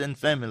friend and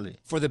family.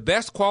 For the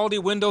best quality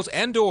windows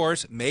and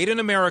doors made in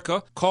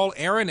America, call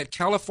Aaron at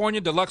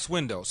California Deluxe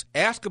Windows.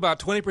 Ask about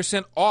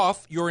 20%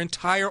 off your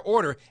entire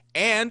order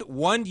and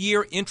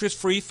 1-year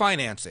interest-free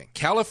financing.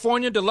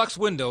 California Deluxe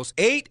Windows,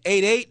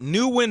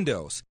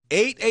 888-NEW-WINDOWS.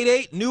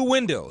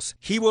 888-NEW-WINDOWS.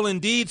 He will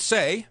indeed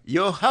say,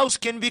 your house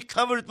can be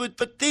covered with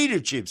potato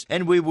chips,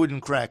 and we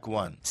wouldn't crack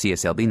one.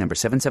 CSLB number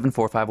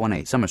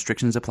 774518. Some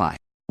restrictions apply.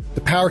 The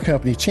power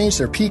company changed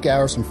their peak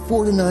hours from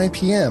 4 to 9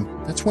 p.m.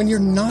 That's when you're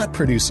not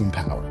producing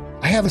power.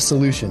 I have a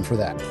solution for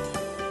that.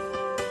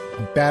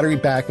 A battery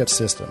backup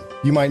system.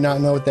 You might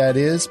not know what that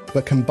is,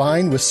 but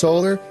combined with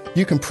solar,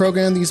 you can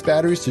program these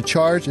batteries to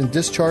charge and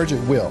discharge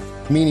at will,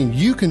 meaning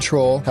you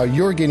control how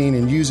you're getting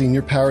and using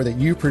your power that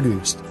you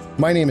produced.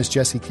 My name is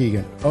Jesse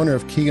Keegan, owner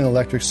of Keegan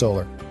Electric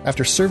Solar.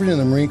 After serving in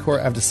the Marine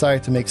Corps, I've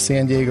decided to make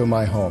San Diego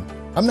my home.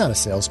 I'm not a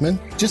salesman,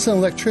 just an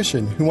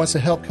electrician who wants to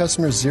help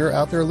customers zero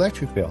out their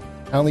electric bill.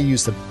 I only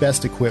use the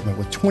best equipment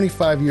with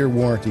 25-year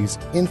warranties,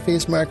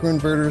 in-phase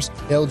microinverters,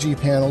 LG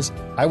panels.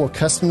 I will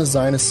custom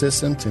design a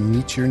system to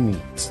meet your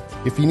needs.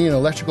 If you need an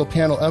electrical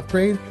panel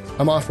upgrade,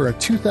 I'm offering a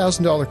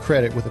 $2,000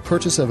 credit with the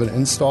purchase of an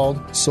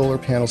installed solar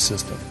panel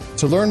system.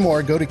 To learn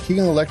more, go to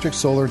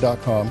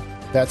KeeganElectricSolar.com.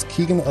 That's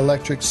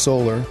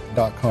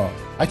KeeganElectricSolar.com.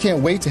 I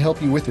can't wait to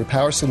help you with your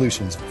power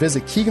solutions.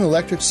 Visit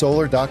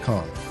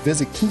KeeganElectricSolar.com.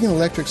 Visit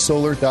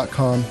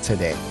KeeganElectricSolar.com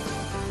today.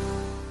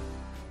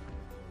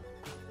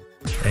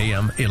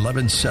 AM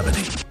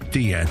 1170,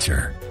 The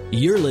Answer.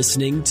 You're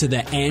listening to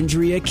The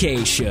Andrea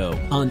Kaye Show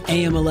on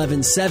AM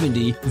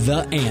 1170,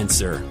 The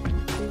Answer.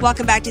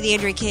 Welcome back to the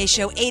Andrea Kaye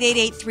Show,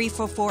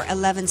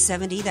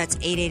 888-344-1170. That's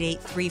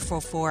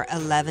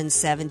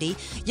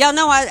 888-344-1170. Y'all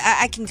know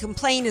I can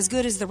complain as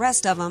good as the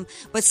rest of them,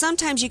 but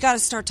sometimes you got to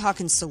start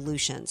talking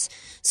solutions.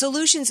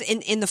 Solutions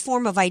in the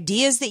form of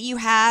ideas that you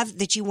have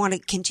that you want to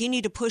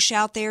continue to push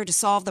out there to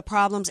solve the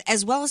problems,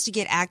 as well as to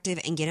get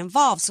active and get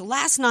involved. So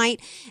last night,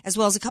 as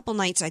well as a couple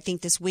nights, I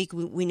think this week,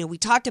 we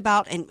talked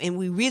about and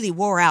we really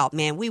wore out,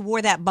 man. We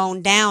wore that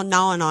bone down,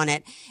 gnawing on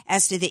it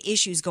as to the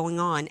issues going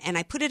on. And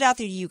I put it out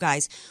there to you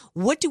guys.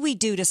 What do we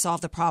do to solve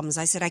the problems?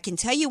 I said, I can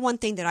tell you one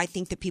thing that I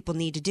think that people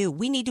need to do.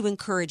 We need to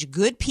encourage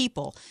good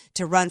people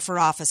to run for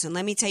office. And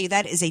let me tell you,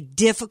 that is a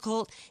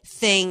difficult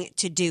thing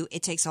to do.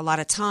 It takes a lot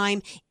of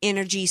time,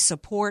 energy,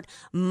 support,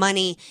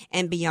 money,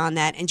 and beyond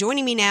that. And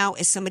joining me now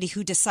is somebody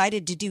who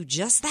decided to do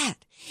just that.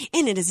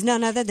 And it is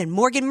none other than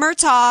Morgan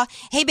Murtaugh.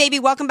 Hey, baby,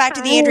 welcome back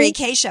to the Andrea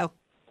Kaye Show.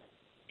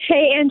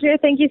 Hey, Andrea,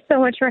 thank you so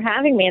much for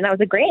having me. And that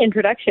was a great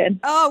introduction.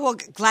 Oh, well,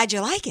 glad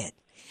you like it.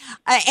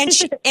 And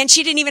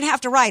she didn't even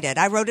have to write it.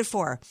 I wrote it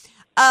for her.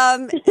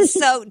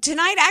 So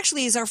tonight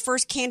actually is our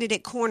first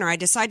candidate corner. I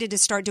decided to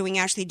start doing,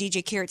 actually,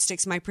 DJ Carrot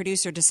Sticks, my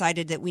producer,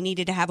 decided that we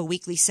needed to have a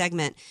weekly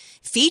segment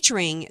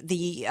featuring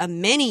the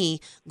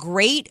many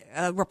great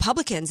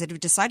Republicans that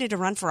have decided to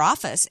run for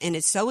office. And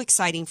it's so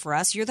exciting for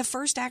us. You're the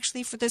first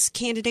actually for this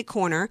candidate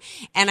corner.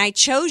 And I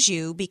chose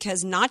you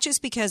because not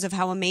just because of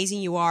how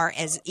amazing you are,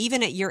 as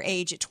even at your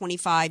age at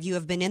 25, you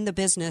have been in the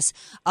business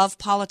of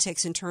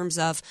politics in terms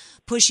of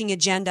pushing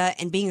agenda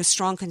and being a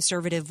strong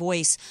conservative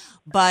voice.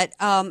 But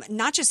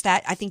not just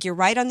that, I think you're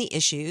right on the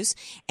issues,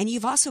 and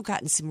you've also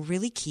gotten some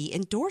really key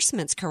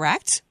endorsements,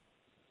 correct?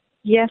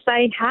 Yes,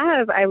 I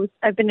have.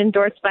 I've been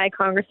endorsed by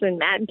Congressman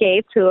Matt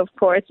Gaetz, who, of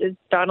course, is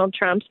Donald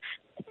Trump's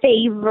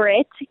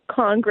favorite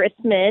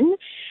congressman.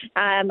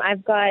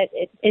 I've got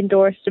it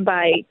endorsed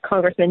by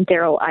Congressman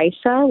Darrell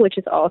Issa, which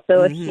is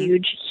also a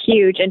huge,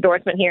 huge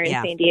endorsement here in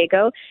San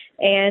Diego.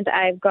 And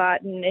I've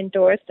gotten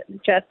endorsed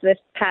just this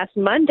past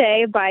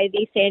Monday by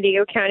the San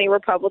Diego County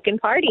Republican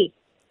Party.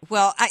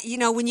 Well,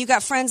 when you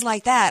got friends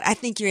like that, I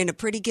think you're in a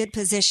pretty good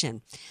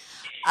position.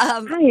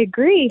 I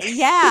agree.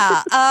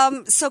 Yeah.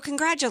 So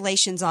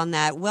congratulations on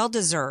that. Well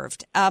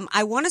deserved.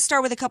 I want to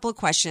start with a couple of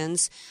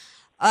questions.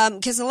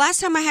 Because the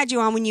last time I had you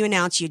on, when you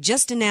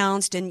just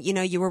announced, and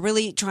you were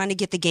really trying to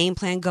get the game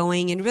plan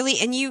going,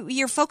 and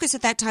your focus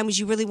at that time was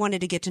you really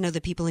wanted to get to know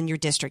the people in your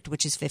district,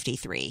 which is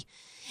 53.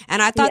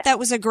 And I thought that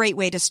was a great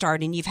way to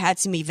start. And you've had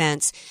some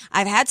events.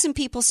 I've had some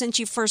people since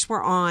you first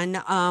were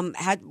on,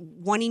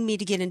 wanting me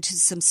to get into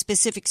some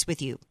specifics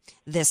with you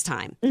this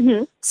time.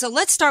 Mm-hmm. So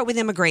let's start with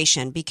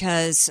immigration,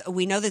 because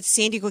we know that the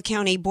San Diego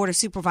County Board of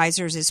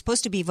Supervisors is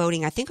supposed to be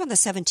voting, I think, on the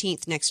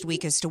 17th next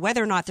week as to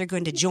whether or not they're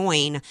going to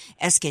join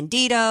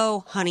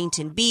Escondido,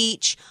 Huntington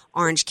Beach,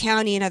 Orange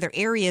County, and other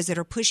areas that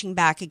are pushing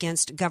back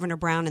against Governor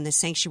Brown and the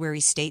sanctuary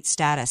state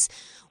status.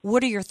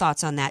 What are your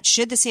thoughts on that?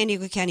 Should the San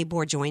Diego County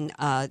Board join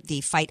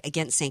the fight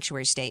against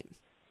sanctuary state?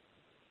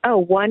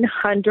 Oh,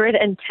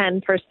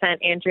 110%,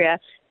 Andrea.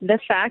 The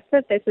fact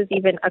that this is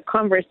even a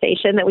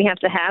conversation that we have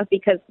to have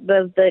because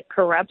the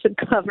corrupt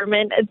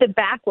government, the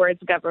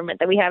backwards government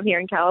that we have here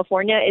in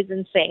California is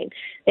insane.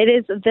 It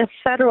is the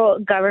federal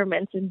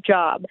government's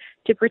job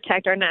to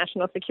protect our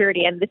national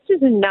security. And this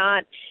is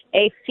not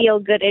a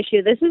feel-good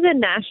issue. This is a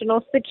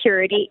national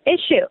security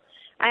issue.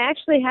 I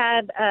actually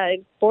had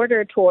a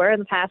border tour in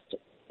the past.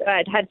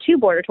 I'd had 2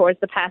 border tours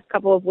the past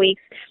couple of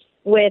weeks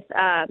with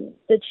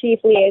the chief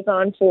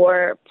liaison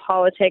for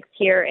politics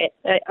here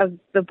of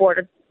the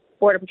Border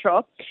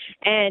Patrol.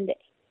 And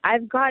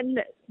I've gotten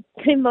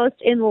the most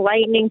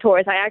enlightening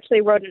tours. I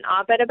actually wrote an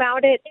op-ed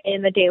about it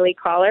in the Daily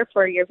Caller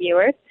for your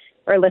viewers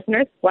or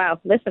listeners. Wow,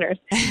 listeners.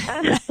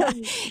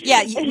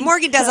 Yeah,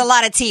 Morgan does a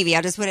lot of TV.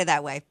 I'll just put it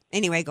that way.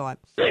 Anyway, go on.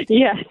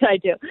 Yes, I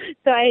do.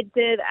 So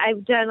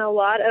I've done a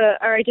lot of,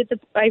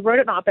 I wrote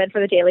an op-ed for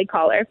the Daily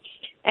Caller.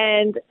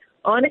 And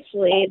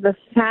honestly, the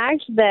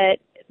fact that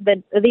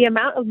the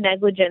amount of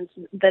negligence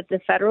that the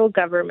federal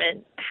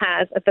government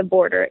has at the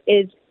border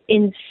is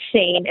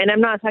insane. And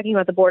I'm not talking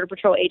about the Border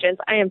Patrol agents.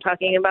 I am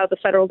talking about the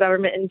federal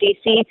government in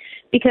D.C.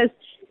 because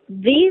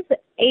these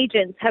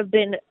agents have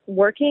been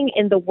working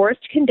in the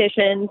worst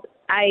conditions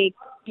I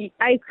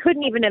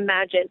couldn't even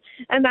imagine.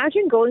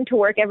 Imagine going to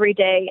work every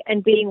day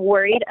and being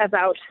worried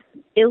about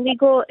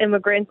illegal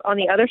immigrants on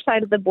the other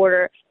side of the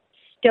border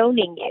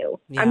stoning you.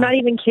 Yeah. I'm not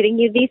even kidding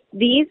you.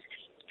 These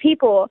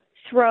people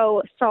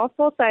throw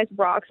softball-sized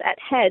rocks at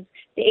heads.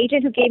 The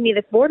agent who gave me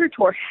this border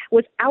tour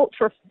was out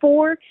for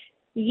 4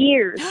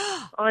 years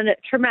on a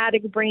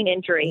traumatic brain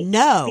injury.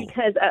 No.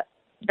 Because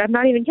I'm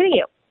not even kidding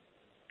you.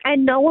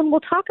 And no one will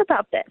talk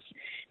about this.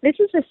 This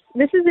is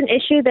an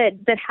issue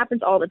that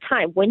happens all the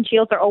time.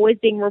 Windshields are always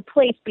being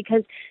replaced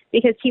because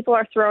people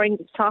are throwing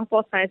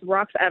softball-sized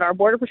rocks at our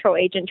Border Patrol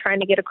agent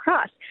trying to get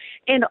across.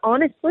 And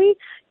honestly,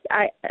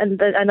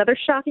 another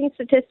shocking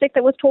statistic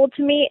that was told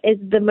to me is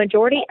the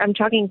majority, I'm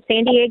talking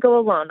San Diego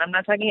alone, I'm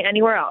not talking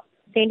anywhere else,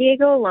 San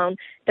Diego alone,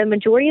 the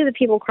majority of the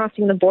people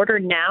crossing the border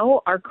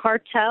now are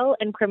cartel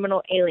and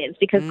criminal aliens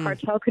because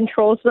cartel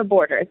controls the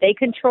border. They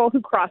control who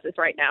crosses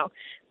right now,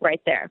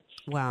 right there.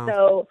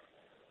 Wow.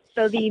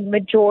 So the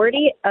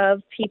majority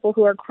of people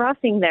who are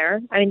crossing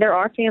there, I mean, there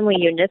are family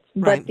units,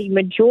 but the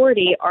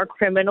majority are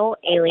criminal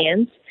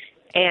aliens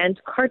and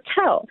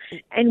cartel.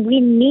 And we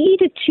need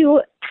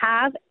to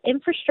have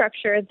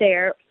infrastructure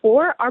there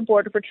for our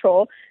Border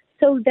Patrol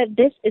so that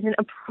this isn't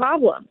a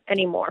problem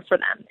anymore for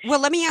them. Well,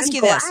 let me ask you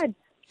this.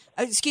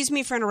 Excuse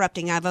me for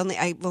interrupting. I've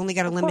only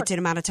got a limited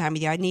amount of time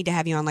with you. I need to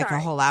have you on a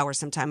whole hour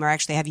sometime, or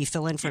actually have you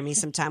fill in for me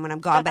sometime when I'm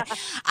gone. But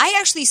I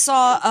actually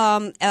saw.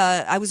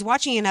 I was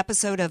watching an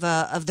episode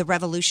of The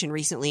Revolution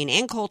recently, and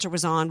Ann Coulter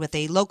was on with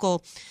a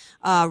local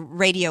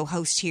radio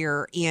host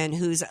here, Ian,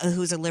 who's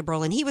a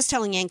liberal, and he was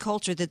telling Ann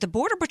Coulter that the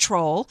Border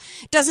Patrol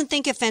doesn't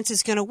think a fence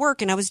is going to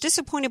work. And I was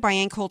disappointed by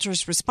Ann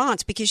Coulter's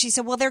response because she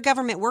said, "Well, they're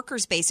government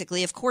workers,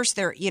 basically. Of course,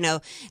 they're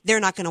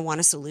not going to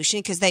want a solution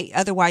because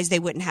otherwise they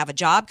wouldn't have a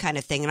job, kind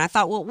of thing." And I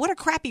thought, well, what a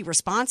crappy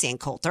response, Ann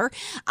Coulter.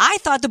 I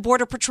thought the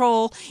Border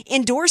Patrol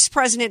endorsed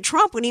President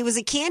Trump when he was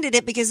a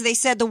candidate because they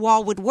said the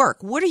wall would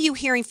work. What are you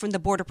hearing from the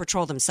Border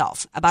Patrol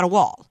themselves about a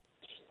wall?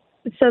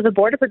 So the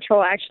Border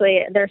Patrol,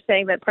 actually, they're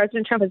saying that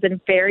President Trump has been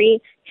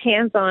very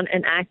hands-on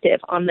and active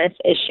on this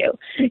issue.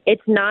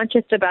 It's not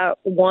just about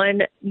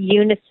one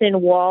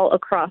unison wall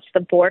across the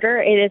border.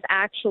 It is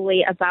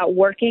actually about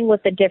working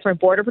with the different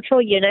Border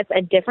Patrol units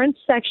at different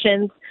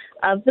sections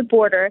of the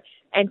border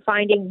and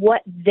finding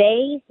what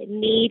they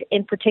need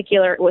in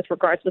particular with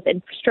regards with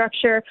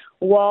infrastructure,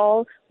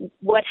 wall,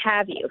 what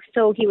have you.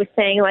 So he was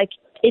saying, like,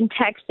 in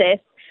Texas,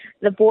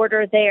 the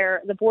border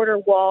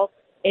wall,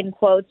 in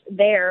quotes,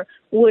 there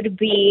would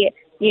be,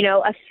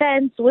 a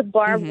fence with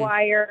barbed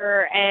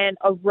wire and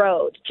a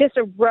road. Just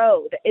a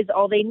road is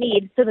all they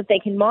need so that they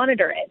can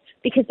monitor it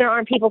because there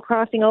aren't people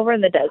crossing over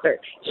in the desert.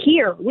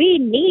 Here, we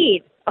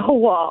need a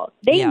wall.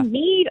 They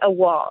need a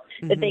wall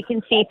that they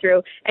can see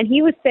through. And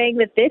he was saying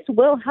that this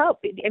will help.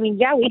 I mean,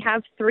 we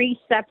have 3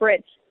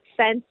 separate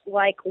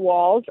fence-like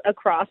walls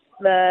across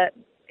the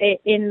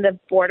in the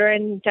border,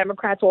 and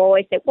Democrats will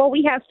always say, well,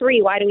 we have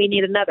 3. Why do we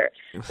need another?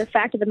 The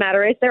fact of the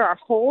matter is there are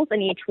holes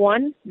in each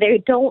one.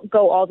 They don't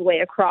go all the way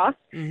across.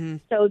 Mm-hmm.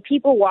 So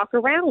people walk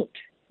around.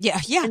 Yeah.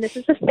 And this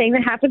is the thing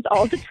that happens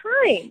all the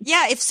time.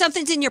 Yeah, if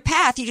something's in your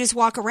path, you just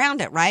walk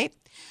around it, right?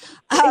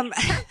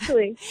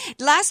 Exactly.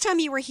 Last time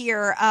you were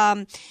here,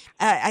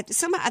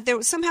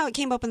 somehow it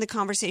came up in the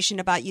conversation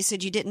about, you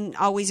said you didn't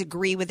always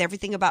agree with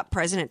everything about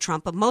President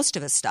Trump, but most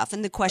of his stuff.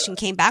 And the question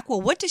came back,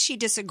 well, what does she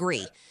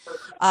disagree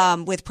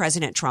with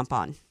President Trump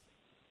on?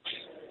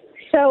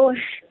 So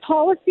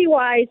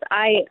policy-wise,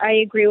 I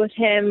agree with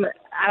him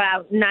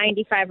about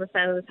 95%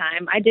 of the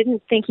time. I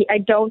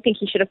don't think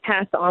he should have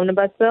passed the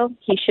omnibus bill.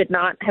 He should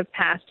not have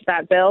passed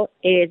that bill.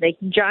 It is a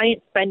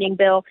giant spending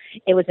bill.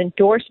 It was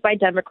endorsed by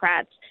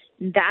Democrats.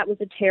 That was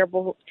a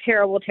terrible,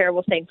 terrible,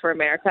 terrible thing for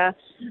America.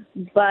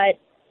 But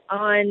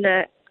on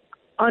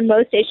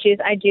most issues,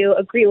 I do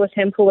agree with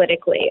him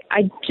politically.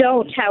 I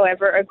don't,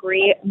 however,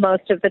 agree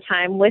most of the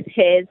time with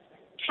his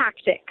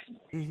tactics,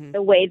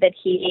 the way that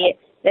he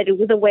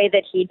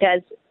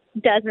does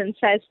and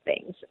says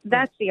things.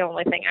 That's the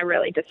only thing I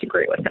really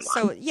disagree with him on.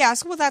 So,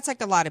 yes, well, that's like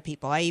a lot of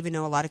people. I even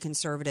know a lot of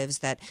conservatives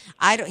that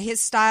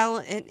his style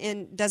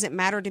and doesn't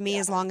matter to me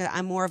as long as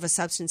I'm more of a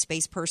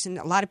substance-based person.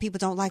 A lot of people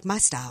don't like my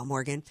style,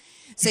 Morgan.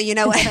 So,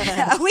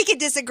 we could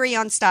disagree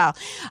on style.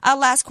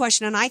 Last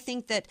question, and I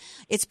think that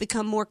it's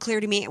become more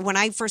clear to me. When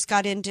I first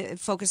got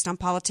focused on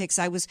politics,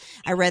 I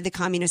read the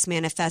Communist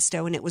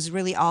Manifesto, and it was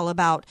really all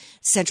about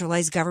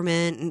centralized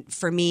government, and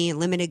for me,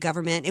 limited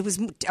government. It was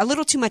a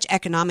little too much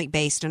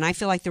economic-based, and I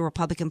feel like the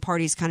Republican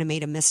Party's kind of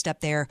made a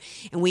misstep there,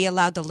 and we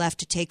allowed the left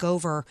to take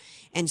over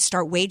and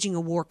start waging a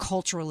war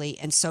culturally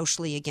and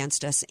socially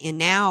against us. And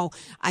now,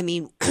 I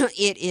mean,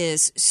 it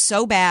is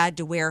so bad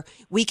to where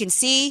we can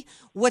see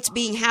what's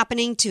being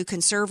happening to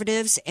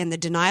conservatives and the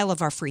denial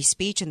of our free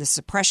speech and the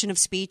suppression of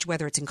speech,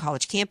 whether it's in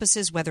college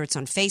campuses, whether it's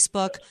on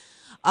Facebook.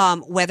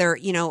 There's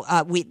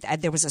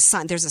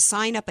a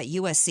sign up at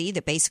USC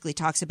that basically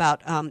talks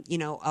about,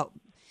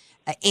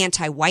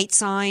 anti-white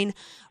sign.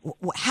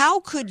 How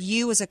could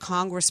you as a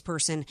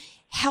congressperson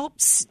help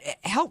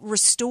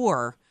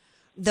restore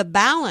the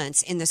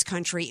balance in this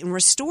country and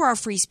restore our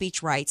free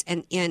speech rights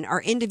and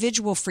our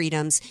individual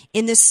freedoms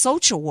in this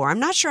social war? I'm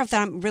not sure if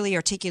I'm really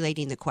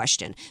articulating the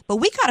question, but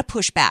we got to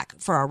push back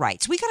for our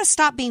rights. We got to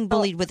stop being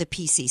bullied with a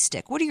PC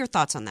stick. What are your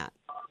thoughts on that?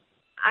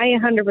 I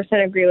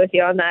 100% agree with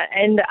you on that.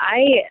 And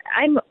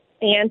I'm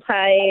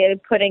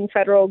anti-putting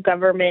federal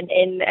government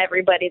in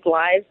everybody's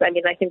lives. I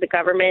mean, I think the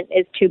government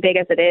is too big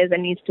as it is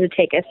and needs to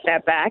take a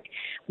step back.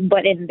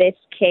 But in this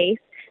case,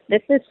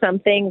 this is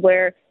something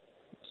where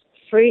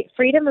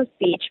freedom of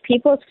speech,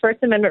 people's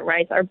First Amendment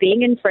rights are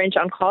being infringed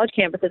on college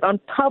campuses, on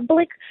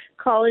public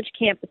college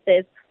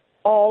campuses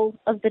all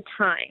of the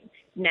time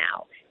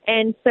now.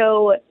 And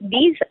so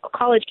these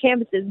college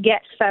campuses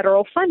get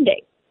federal funding.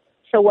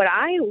 So what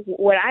I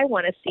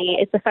want to see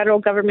is the federal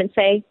government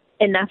say,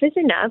 enough is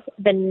enough.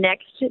 The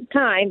next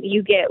time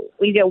you get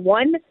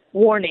one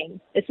warning.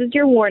 This is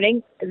your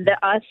warning.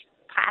 Us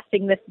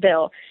passing this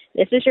bill.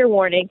 This is your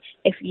warning.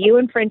 If we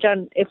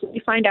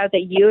find out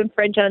that you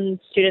infringe on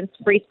students'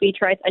 free speech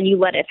rights and you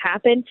let it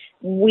happen,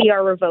 we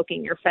are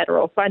revoking your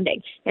federal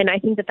funding. And I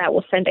think that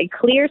will send a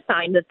clear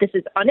sign that this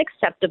is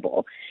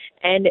unacceptable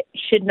and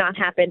should not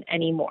happen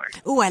anymore.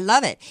 Oh, I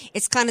love it.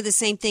 It's kind of the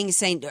same thing as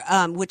saying,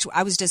 which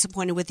I was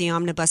disappointed with the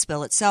omnibus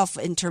bill itself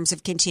in terms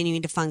of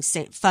continuing to fund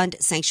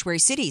sanctuary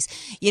cities.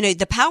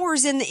 The power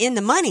is in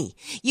the money.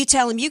 You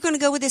tell them you're going to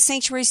go with this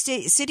sanctuary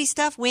city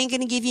stuff. We ain't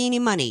going to give you any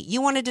money.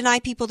 You want to deny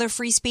people their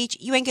free speech.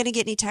 You ain't going to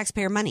get any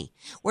taxpayer money.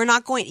 We're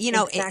not going,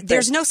 Exactly.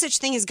 There's no such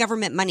thing as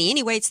government money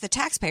anyway. It's the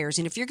taxpayers.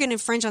 And if you're going to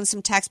infringe on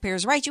some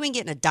taxpayers' rights, you ain't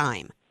getting a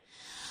dime.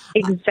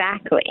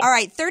 Exactly. All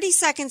right. 30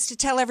 seconds to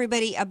tell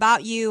everybody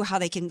about you, how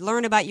they can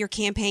learn about your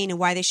campaign and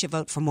why they should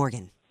vote for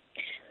Morgan.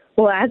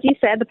 Well, as you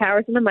said, the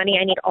power's in the money.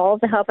 I need all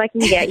the help I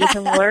can get. You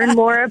can learn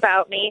more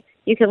about me.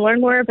 You can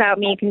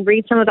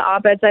read some of the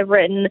op-eds I've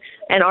written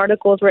and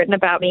articles written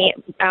about me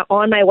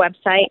on my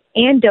website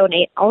and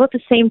donate all at the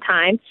same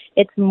time.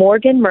 It's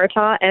Morgan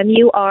Murtaugh,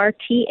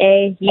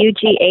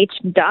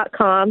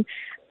 MurtaugH.com.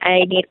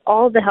 I need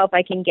all the help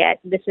I can get.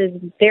 This is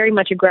very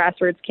much a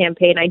grassroots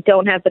campaign. I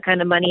don't have the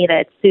kind of money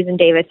that Susan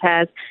Davis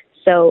has,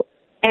 so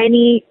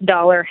any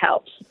dollar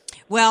helps.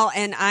 Well,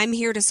 and I'm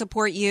here to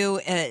support you,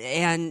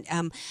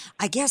 and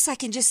I guess I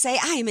can just say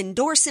I am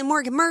endorsing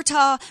Morgan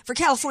Murtaugh for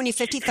California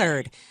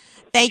 53rd.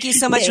 Thank you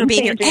so much for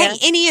being here. Hey,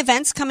 any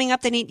events coming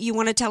up that you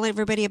want to tell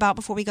everybody about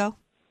before we go?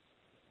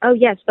 Oh,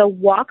 yes. The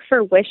Walk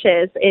for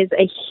Wishes is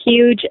a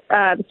huge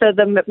so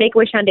the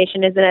Make-A-Wish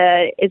Foundation is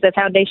a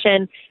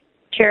foundation,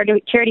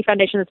 charity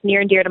foundation that's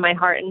near and dear to my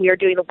heart, and we are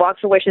doing the Walk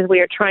for Wishes. We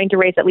are trying to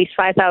raise at least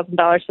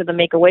 $5,000 for the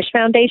Make-A-Wish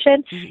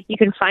Foundation. Mm-hmm. You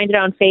can find it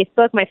on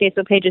Facebook. My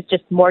Facebook page is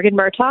just Morgan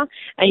Murtaugh,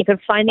 and you can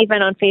find the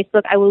event on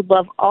Facebook. I would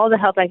love all the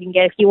help I can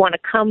get. If you want to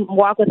come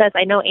walk with us,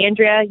 I know,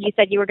 Andrea, you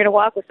said you were going to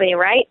walk with me,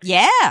 right?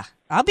 Yeah,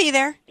 I'll be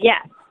there. Yeah.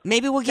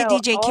 Maybe we'll get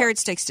DJ Carrot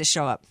Sticks to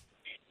show up.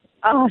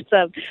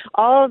 Awesome.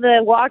 All the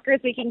walkers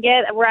we can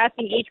get, we're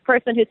asking each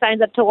person who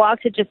signs up to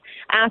walk to just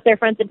ask their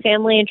friends and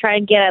family and try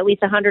and get at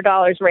least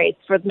 $100 raised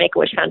for the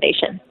Make-A-Wish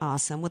Foundation.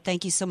 Awesome. Well,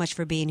 thank you so much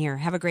for being here.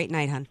 Have a great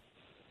night, hon.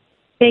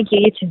 Thank you.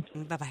 You too.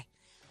 Bye-bye.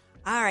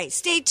 All right,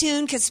 stay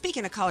tuned, because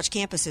speaking of college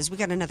campuses, we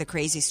got another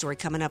crazy story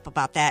coming up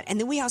about that. And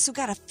then we also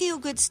got a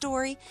feel-good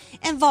story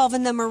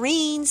involving the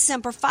Marines.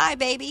 Semper Fi,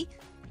 baby.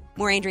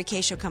 More Andrea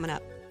Kaye Show coming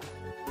up.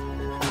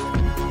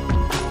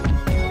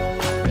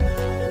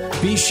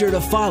 Be sure to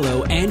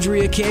follow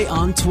Andrea Kaye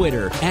on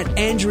Twitter at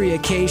Andrea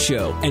Kaye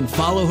Show, and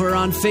follow her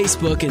on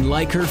Facebook and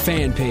like her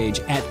fan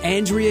page at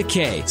Andrea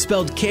Kaye,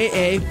 spelled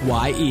Kaye.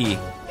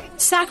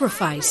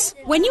 Sacrifice.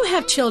 When you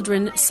have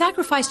children,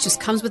 sacrifice just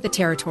comes with the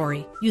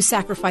territory. You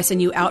sacrifice a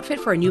new outfit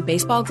for a new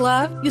baseball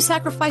glove. You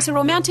sacrifice a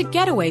romantic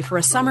getaway for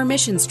a summer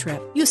missions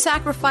trip. You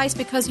sacrifice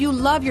because you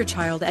love your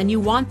child and you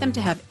want them to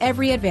have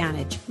every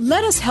advantage.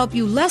 Let us help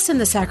you lessen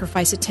the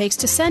sacrifice it takes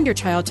to send your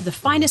child to the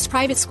finest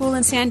private school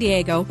in San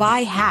Diego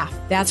by half.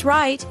 That's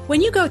right. When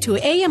you go to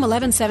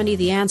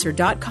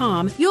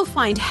am1170theanswer.com, you'll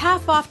find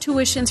half-off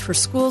tuitions for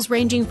schools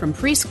ranging from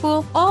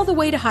preschool all the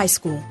way to high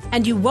school.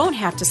 And you won't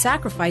have to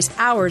sacrifice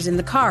hours in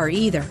the car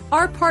either.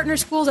 Our partner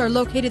schools are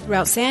located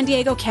throughout San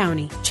Diego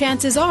County.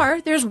 Chances are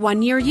there's one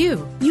near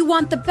you. You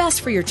want the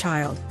best for your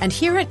child. And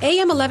here at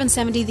AM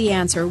 1170 The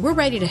Answer, we're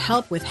ready to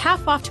help with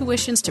half-off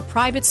tuitions to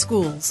private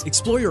schools.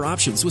 Explore your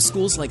options with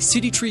schools like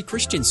City Tree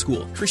Christian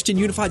School, Christian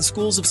Unified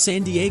Schools of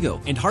San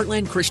Diego, and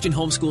Heartland Christian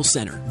Homeschool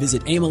Center.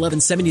 Visit AM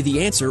 1170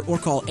 The Answer or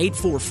call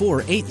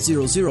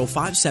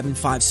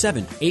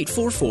 844-800-5757,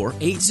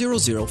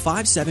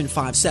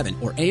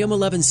 844-800-5757, or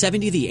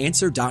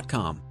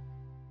am1170theanswer.com.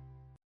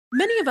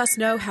 Many of us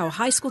know how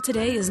high school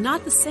today is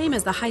not the same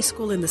as the high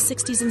school in the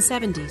 60s and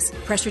 70s.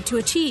 Pressure to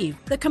achieve,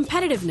 the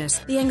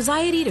competitiveness, the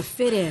anxiety to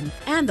fit in,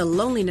 and the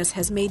loneliness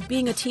has made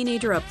being a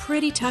teenager a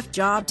pretty tough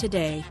job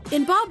today.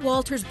 In Bob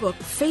Walter's book,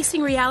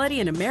 Facing Reality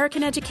in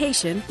American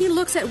Education, he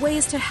looks at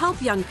ways to help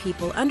young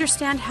people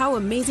understand how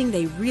amazing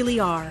they really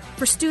are,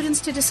 for students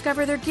to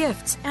discover their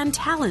gifts and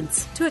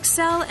talents, to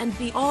excel and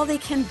be all they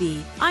can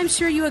be. I'm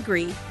sure you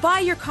agree. Buy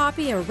your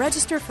copy or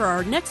register for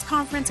our next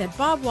conference at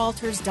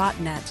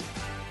bobwalters.net.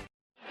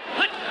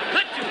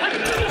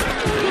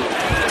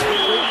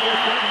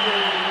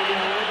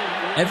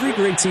 Every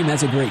great team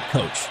has a great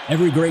coach.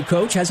 Every great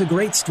coach has a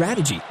great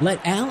strategy.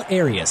 Let Al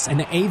Arias and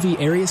the AV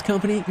Arias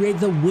Company create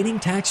the winning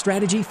tax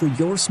strategy for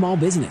your small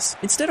business.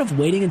 Instead of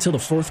waiting until the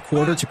fourth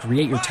quarter to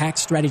create your tax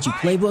strategy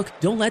playbook,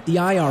 don't let the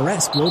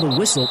IRS blow the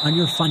whistle on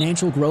your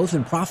financial growth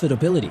and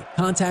profitability.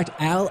 Contact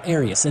Al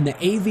Arias and the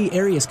AV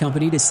Arias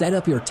Company to set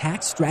up your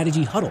tax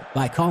strategy huddle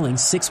by calling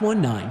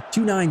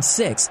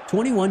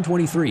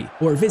 619-296-2123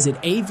 or visit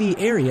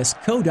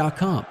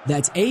avariasco.com.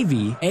 That's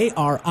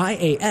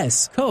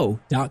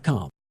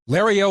avariasco.com.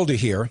 Larry Elder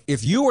here.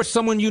 If you or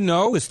someone you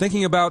know is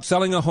thinking about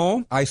selling a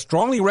home, I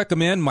strongly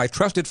recommend my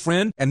trusted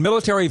friend and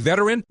military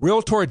veteran,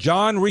 Realtor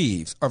John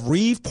Reeves of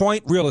Reeve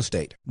Point Real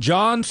Estate.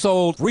 John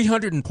sold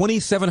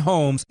 327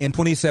 homes in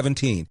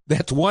 2017.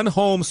 That's one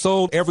home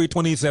sold every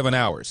 27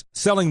 hours.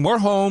 Selling more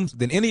homes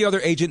than any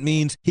other agent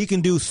means he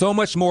can do so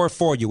much more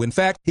for you. In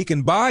fact, he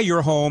can buy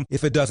your home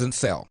if it doesn't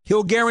sell.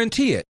 He'll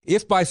guarantee it.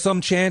 If by some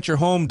chance your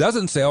home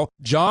doesn't sell,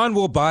 John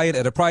will buy it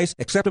at a price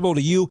acceptable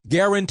to you,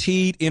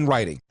 guaranteed in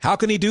writing. How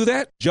can he do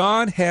that?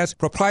 John has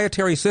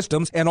proprietary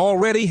systems and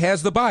already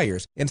has the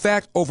buyers. In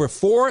fact, over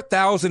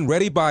 4,000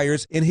 ready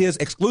buyers in his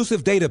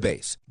exclusive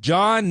database.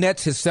 John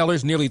nets his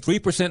sellers nearly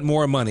 3%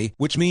 more money,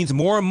 which means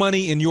more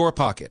money in your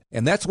pocket.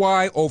 And that's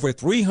why over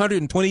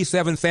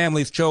 327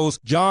 families chose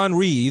John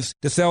Reeves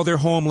to sell their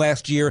home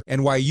last year,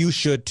 and why you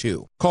should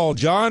too. Call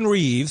John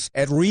Reeves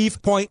at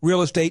Reeve Point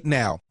Real Estate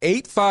now.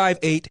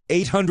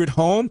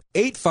 858-800-HOME,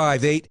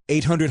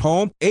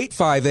 858-800-HOME,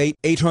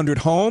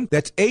 858-800-HOME.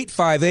 That's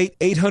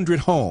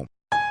 858-800-HOME.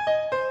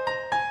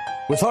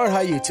 With our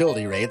high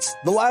utility rates,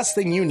 the last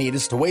thing you need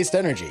is to waste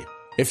energy.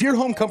 If your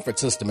home comfort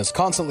system is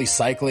constantly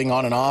cycling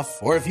on and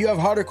off, or if you have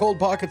hot or cold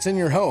pockets in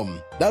your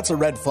home, that's a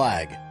red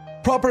flag.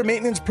 Proper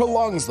maintenance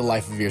prolongs the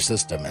life of your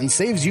system and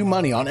saves you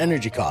money on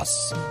energy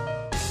costs.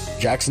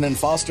 Jackson &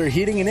 Foster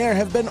Heating and Air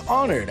have been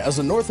honored as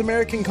a North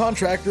American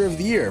Contractor of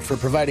the Year for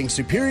providing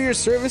superior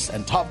service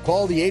and top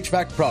quality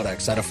HVAC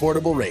products at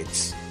affordable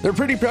rates. They're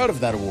pretty proud of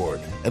that award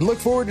and look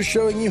forward to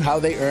showing you how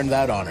they earned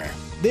that honor.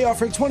 They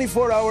offer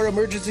 24-hour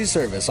emergency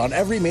service on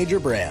every major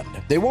brand.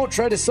 They won't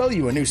try to sell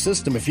you a new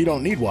system if you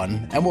don't need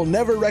one, and will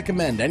never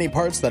recommend any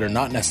parts that are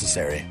not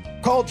necessary.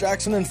 Call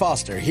Jackson &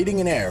 Foster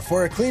Heating and Air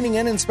for a cleaning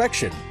and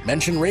inspection.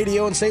 Mention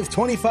radio and save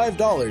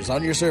 $25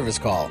 on your service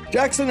call.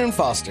 Jackson &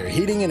 Foster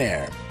Heating and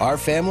Air. Our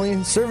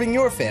family serving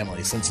your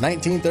family since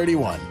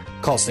 1931.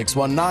 Call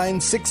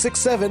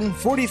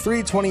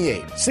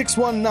 619-667-4328.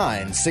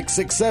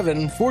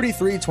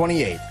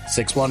 619-667-4328.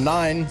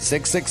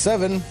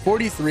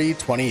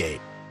 619-667-4328.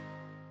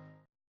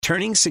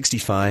 Turning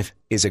 65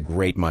 is a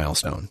great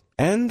milestone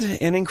and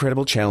an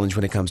incredible challenge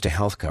when it comes to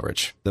health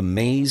coverage. The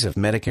maze of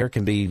Medicare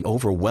can be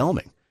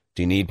overwhelming.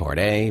 Do you need Part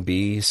A,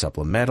 B,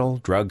 supplemental,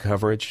 drug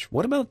coverage?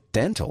 What about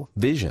dental,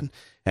 vision,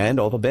 and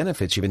all the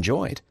benefits you've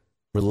enjoyed?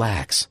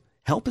 Relax.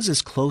 Help is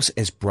as close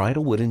as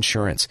Bridalwood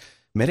Insurance,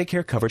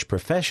 Medicare coverage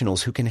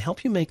professionals who can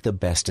help you make the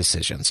best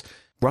decisions.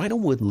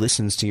 Bridalwood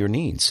listens to your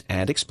needs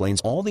and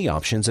explains all the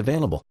options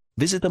available.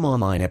 Visit them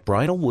online at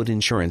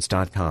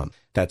bridalwoodinsurance.com.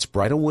 That's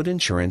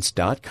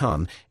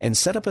bridalwoodinsurance.com and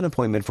set up an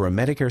appointment for a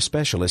Medicare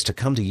specialist to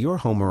come to your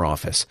home or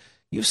office.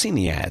 You've seen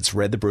the ads,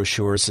 read the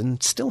brochures,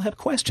 and still have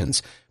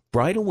questions.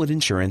 Bridalwood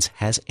Insurance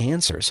has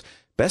answers.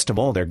 Best of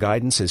all, their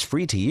guidance is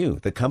free to you.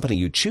 The company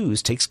you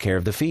choose takes care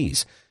of the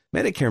fees.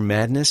 Medicare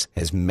Madness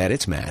has met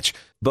its match.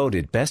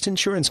 Voted best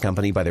insurance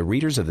company by the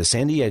readers of the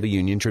San Diego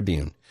Union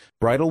Tribune.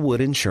 Bridalwood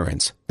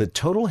Insurance, the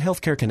total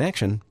healthcare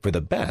connection for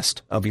the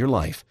best of your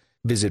life.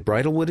 Visit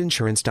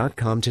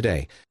bridalwoodinsurance.com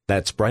today.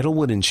 That's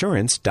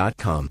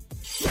bridalwoodinsurance.com.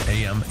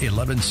 AM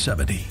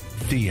 1170,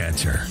 The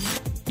Answer.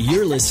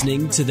 You're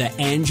listening to The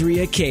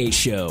Andrea Kaye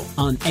Show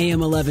on AM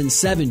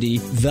 1170,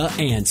 The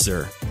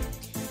Answer.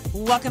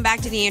 Welcome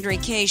back to The Andrea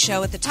Kaye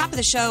Show. At the top of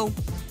the show,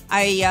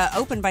 I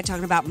opened by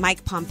talking about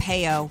Mike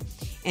Pompeo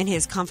and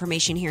his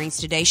confirmation hearings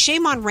today.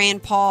 Shame on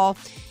Rand Paul,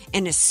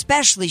 and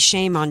especially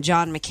shame on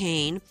John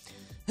McCain,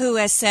 who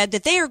has said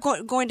that they are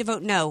going to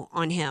vote no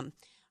on him.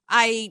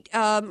 I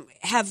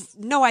have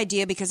no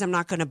idea, because I'm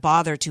not going to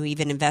bother to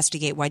even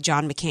investigate why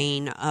John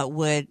McCain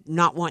would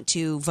not want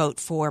to vote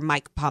for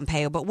Mike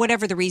Pompeo. But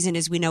whatever the reason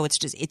is, we know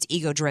it's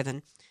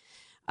ego-driven.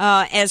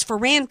 As for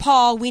Rand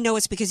Paul, we know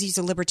it's because he's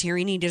a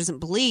libertarian. He doesn't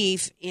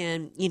believe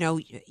in,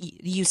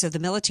 use of the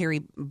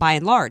military by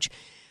and large.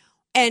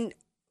 And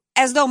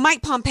as though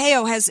Mike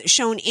Pompeo has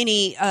shown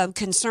any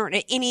concern,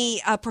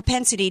 any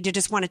propensity to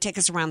just want to take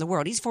us around the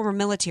world. He's former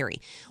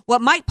military.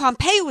 What Mike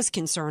Pompeo was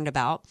concerned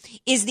about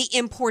is the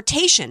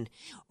importation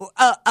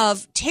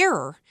of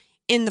terror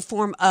in the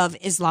form of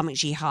Islamic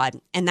jihad.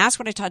 And that's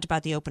what I talked about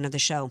at the open of the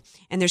show.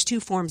 And there's two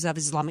forms of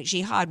Islamic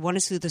jihad. One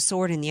is through the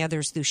sword and the other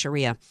is through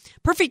Sharia.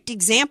 Perfect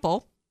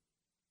example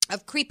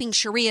of creeping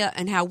Sharia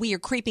and how we are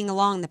creeping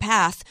along the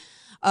path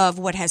of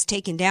what has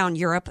taken down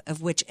Europe, of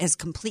which has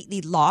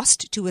completely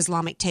lost to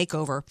Islamic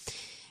takeover.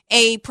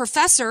 A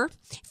professor,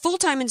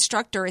 full-time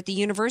instructor at the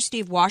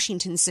University of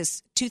Washington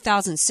since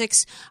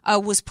 2006,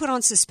 was put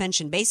on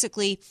suspension,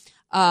 basically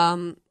put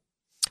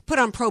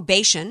on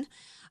probation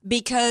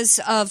because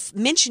of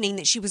mentioning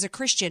that she was a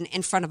Christian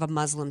in front of a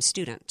Muslim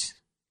student.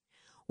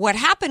 What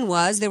happened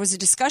was there was a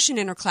discussion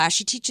in her class.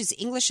 She teaches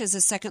English as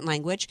a second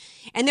language,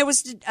 and there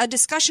was a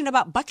discussion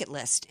about bucket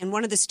list. And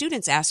one of the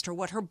students asked her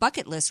what her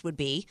bucket list would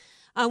be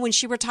when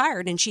she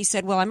retired. And she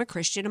said, well, I'm a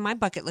Christian, and my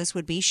bucket list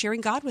would be sharing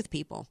God with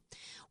people.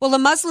 Well, a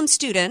Muslim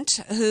student,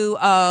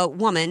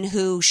 woman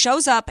who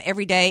shows up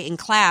every day in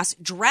class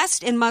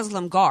dressed in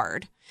Muslim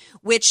garb,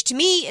 which to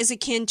me is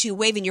akin to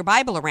waving your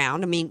Bible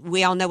around. I mean,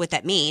 we all know what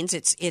that means.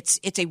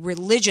 It's a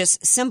religious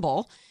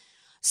symbol.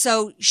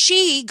 So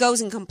she goes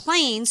and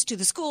complains to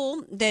the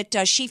school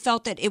that she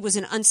felt that it was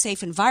an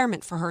unsafe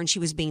environment for her and she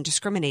was being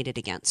discriminated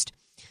against.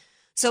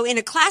 So in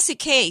a classic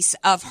case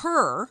of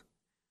her,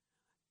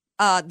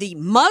 the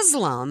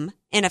Muslim,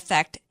 in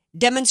effect,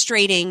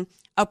 demonstrating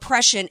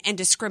oppression and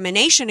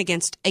discrimination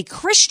against a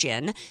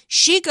Christian,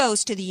 she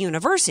goes to the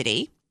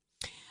university,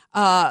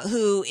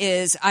 who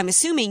is, I'm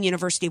assuming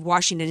University of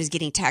Washington is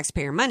getting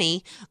taxpayer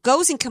money,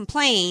 goes and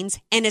complains,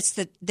 and it's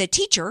the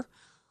teacher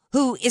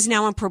who is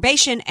now on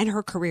probation and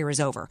her career is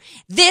over.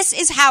 This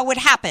is how it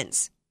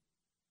happens.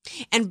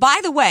 And by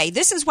the way,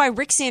 this is why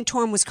Rick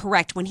Santorum was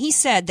correct when he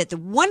said that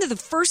one of the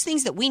first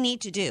things that we need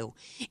to do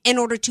in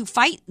order to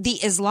fight the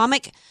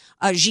Islamic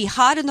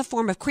jihad in the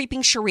form of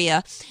creeping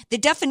Sharia, the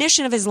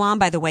definition of Islam,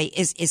 by the way,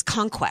 is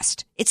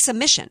conquest. It's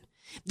submission.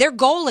 Their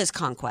goal is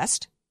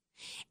conquest.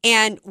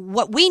 And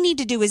what we need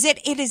to do is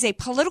it is a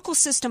political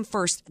system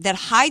first that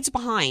hides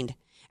behind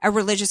a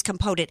religious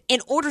component in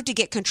order to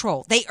get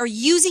control. They are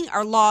using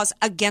our laws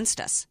against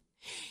us.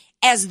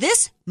 As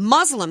this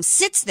Muslim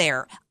sits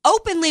there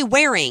openly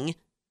wearing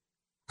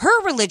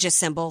her religious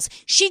symbols,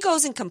 she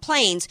goes and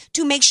complains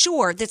to make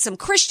sure that some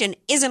Christian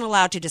isn't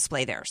allowed to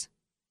display theirs.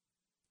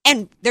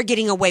 And they're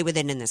getting away with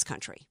it in this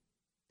country.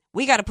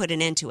 We got to put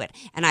an end to it.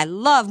 And I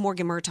love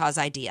Morgan Murtaugh's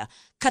idea.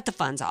 Cut the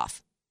funds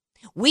off.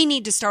 We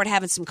need to start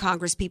having some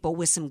Congress people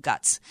with some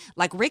guts,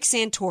 like Rick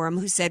Santorum,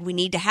 who said we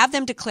need to have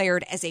them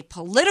declared as a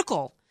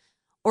political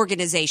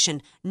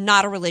organization,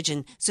 not a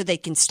religion, so they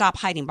can stop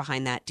hiding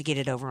behind that to get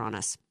it over on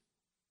us.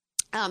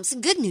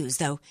 Some good news,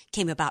 though,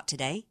 came about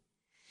today.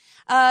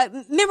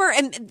 Remember,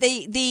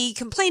 the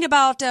complaint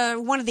about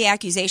one of the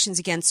accusations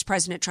against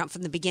President Trump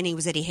from the beginning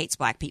was that he hates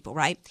black people,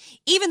 right?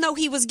 Even though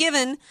he was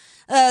given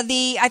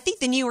the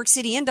New York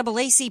City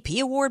NAACP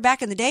award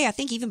back in the day, I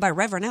think even by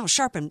Reverend Al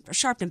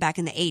Sharpton back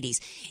in the 80s.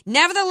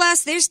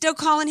 Nevertheless, they're still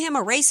calling him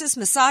a racist,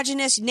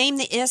 misogynist, name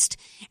the ist,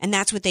 and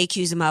that's what they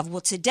accuse him of.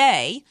 Well,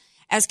 today,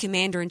 as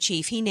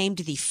Commander-in-Chief, he named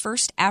the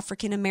first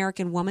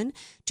African-American woman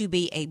to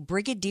be a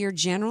brigadier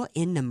general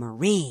in the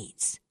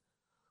Marines.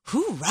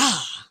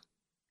 Hoorah!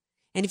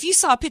 And if you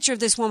saw a picture of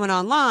this woman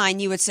online,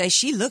 you would say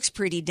she looks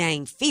pretty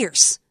dang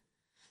fierce.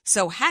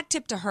 So hat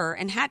tip to her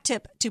and hat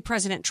tip to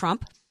President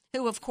Trump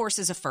who, of course,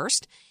 is a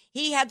first.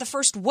 He had the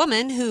first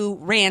woman who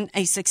ran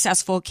a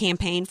successful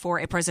campaign for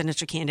a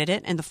presidential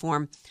candidate in the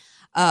form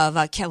of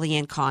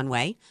Kellyanne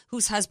Conway,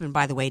 whose husband,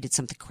 by the way, did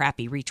something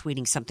crappy,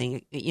 retweeting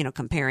something,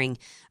 comparing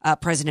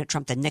President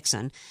Trump to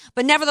Nixon.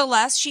 But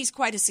nevertheless, she's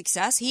quite a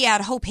success. He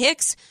had Hope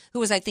Hicks, who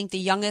was, I think, the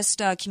youngest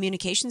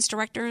communications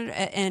director,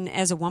 and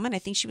as a woman, I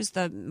think she was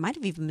might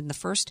have even been the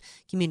first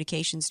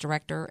communications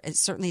director,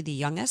 certainly the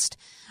youngest.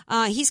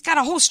 He's got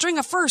a whole string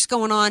of firsts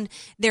going on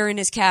there in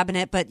his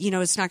cabinet, but,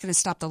 it's not going to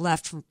stop the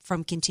left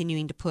from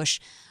continuing to push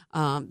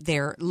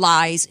their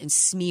lies and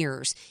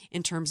smears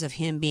in terms of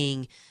him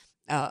being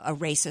a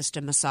racist,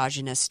 a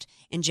misogynist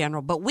in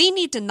general. But we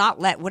need to not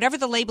let whatever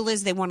the label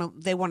is they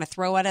want to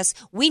throw at us.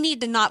 We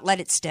need to not let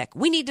it stick.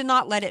 We need to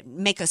not let it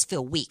make us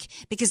feel weak,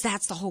 because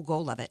that's the whole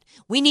goal of it.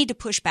 We need to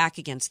push back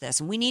against this,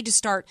 and we need to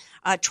start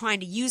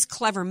trying to use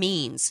clever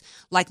means,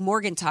 like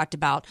Morgan talked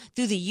about,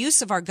 through the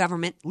use of our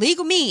government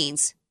legal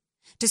means,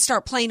 to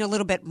start playing a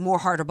little bit more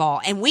harder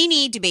ball. And we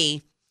need to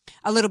be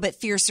a little bit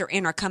fiercer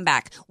in our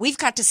comeback. We've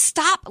got to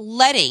stop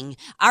letting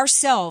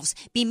ourselves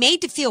be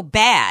made to feel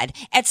bad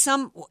at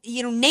some,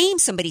 name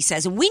somebody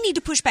says, and we need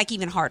to push back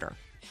even harder.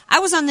 I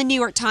was on the New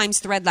York Times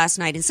thread last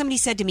night, and somebody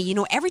said to me,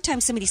 every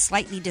time somebody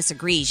slightly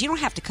disagrees, you don't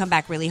have to come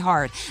back really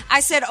hard. I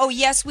said, oh,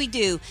 yes, we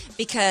do,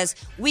 because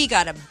we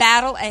got a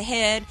battle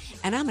ahead,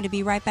 and I'm going to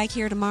be right back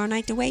here tomorrow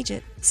night to wage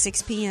it,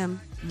 6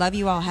 p.m. Love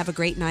you all. Have a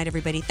great night,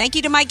 everybody. Thank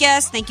you to my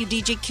guests. Thank you,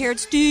 DJ Carrot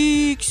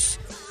Sticks.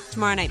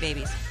 Tomorrow night,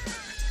 babies.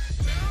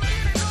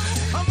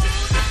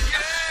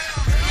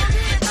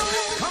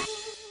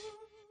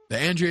 The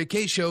Andrea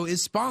Kaye Show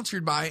is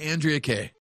sponsored by Andrea Kaye.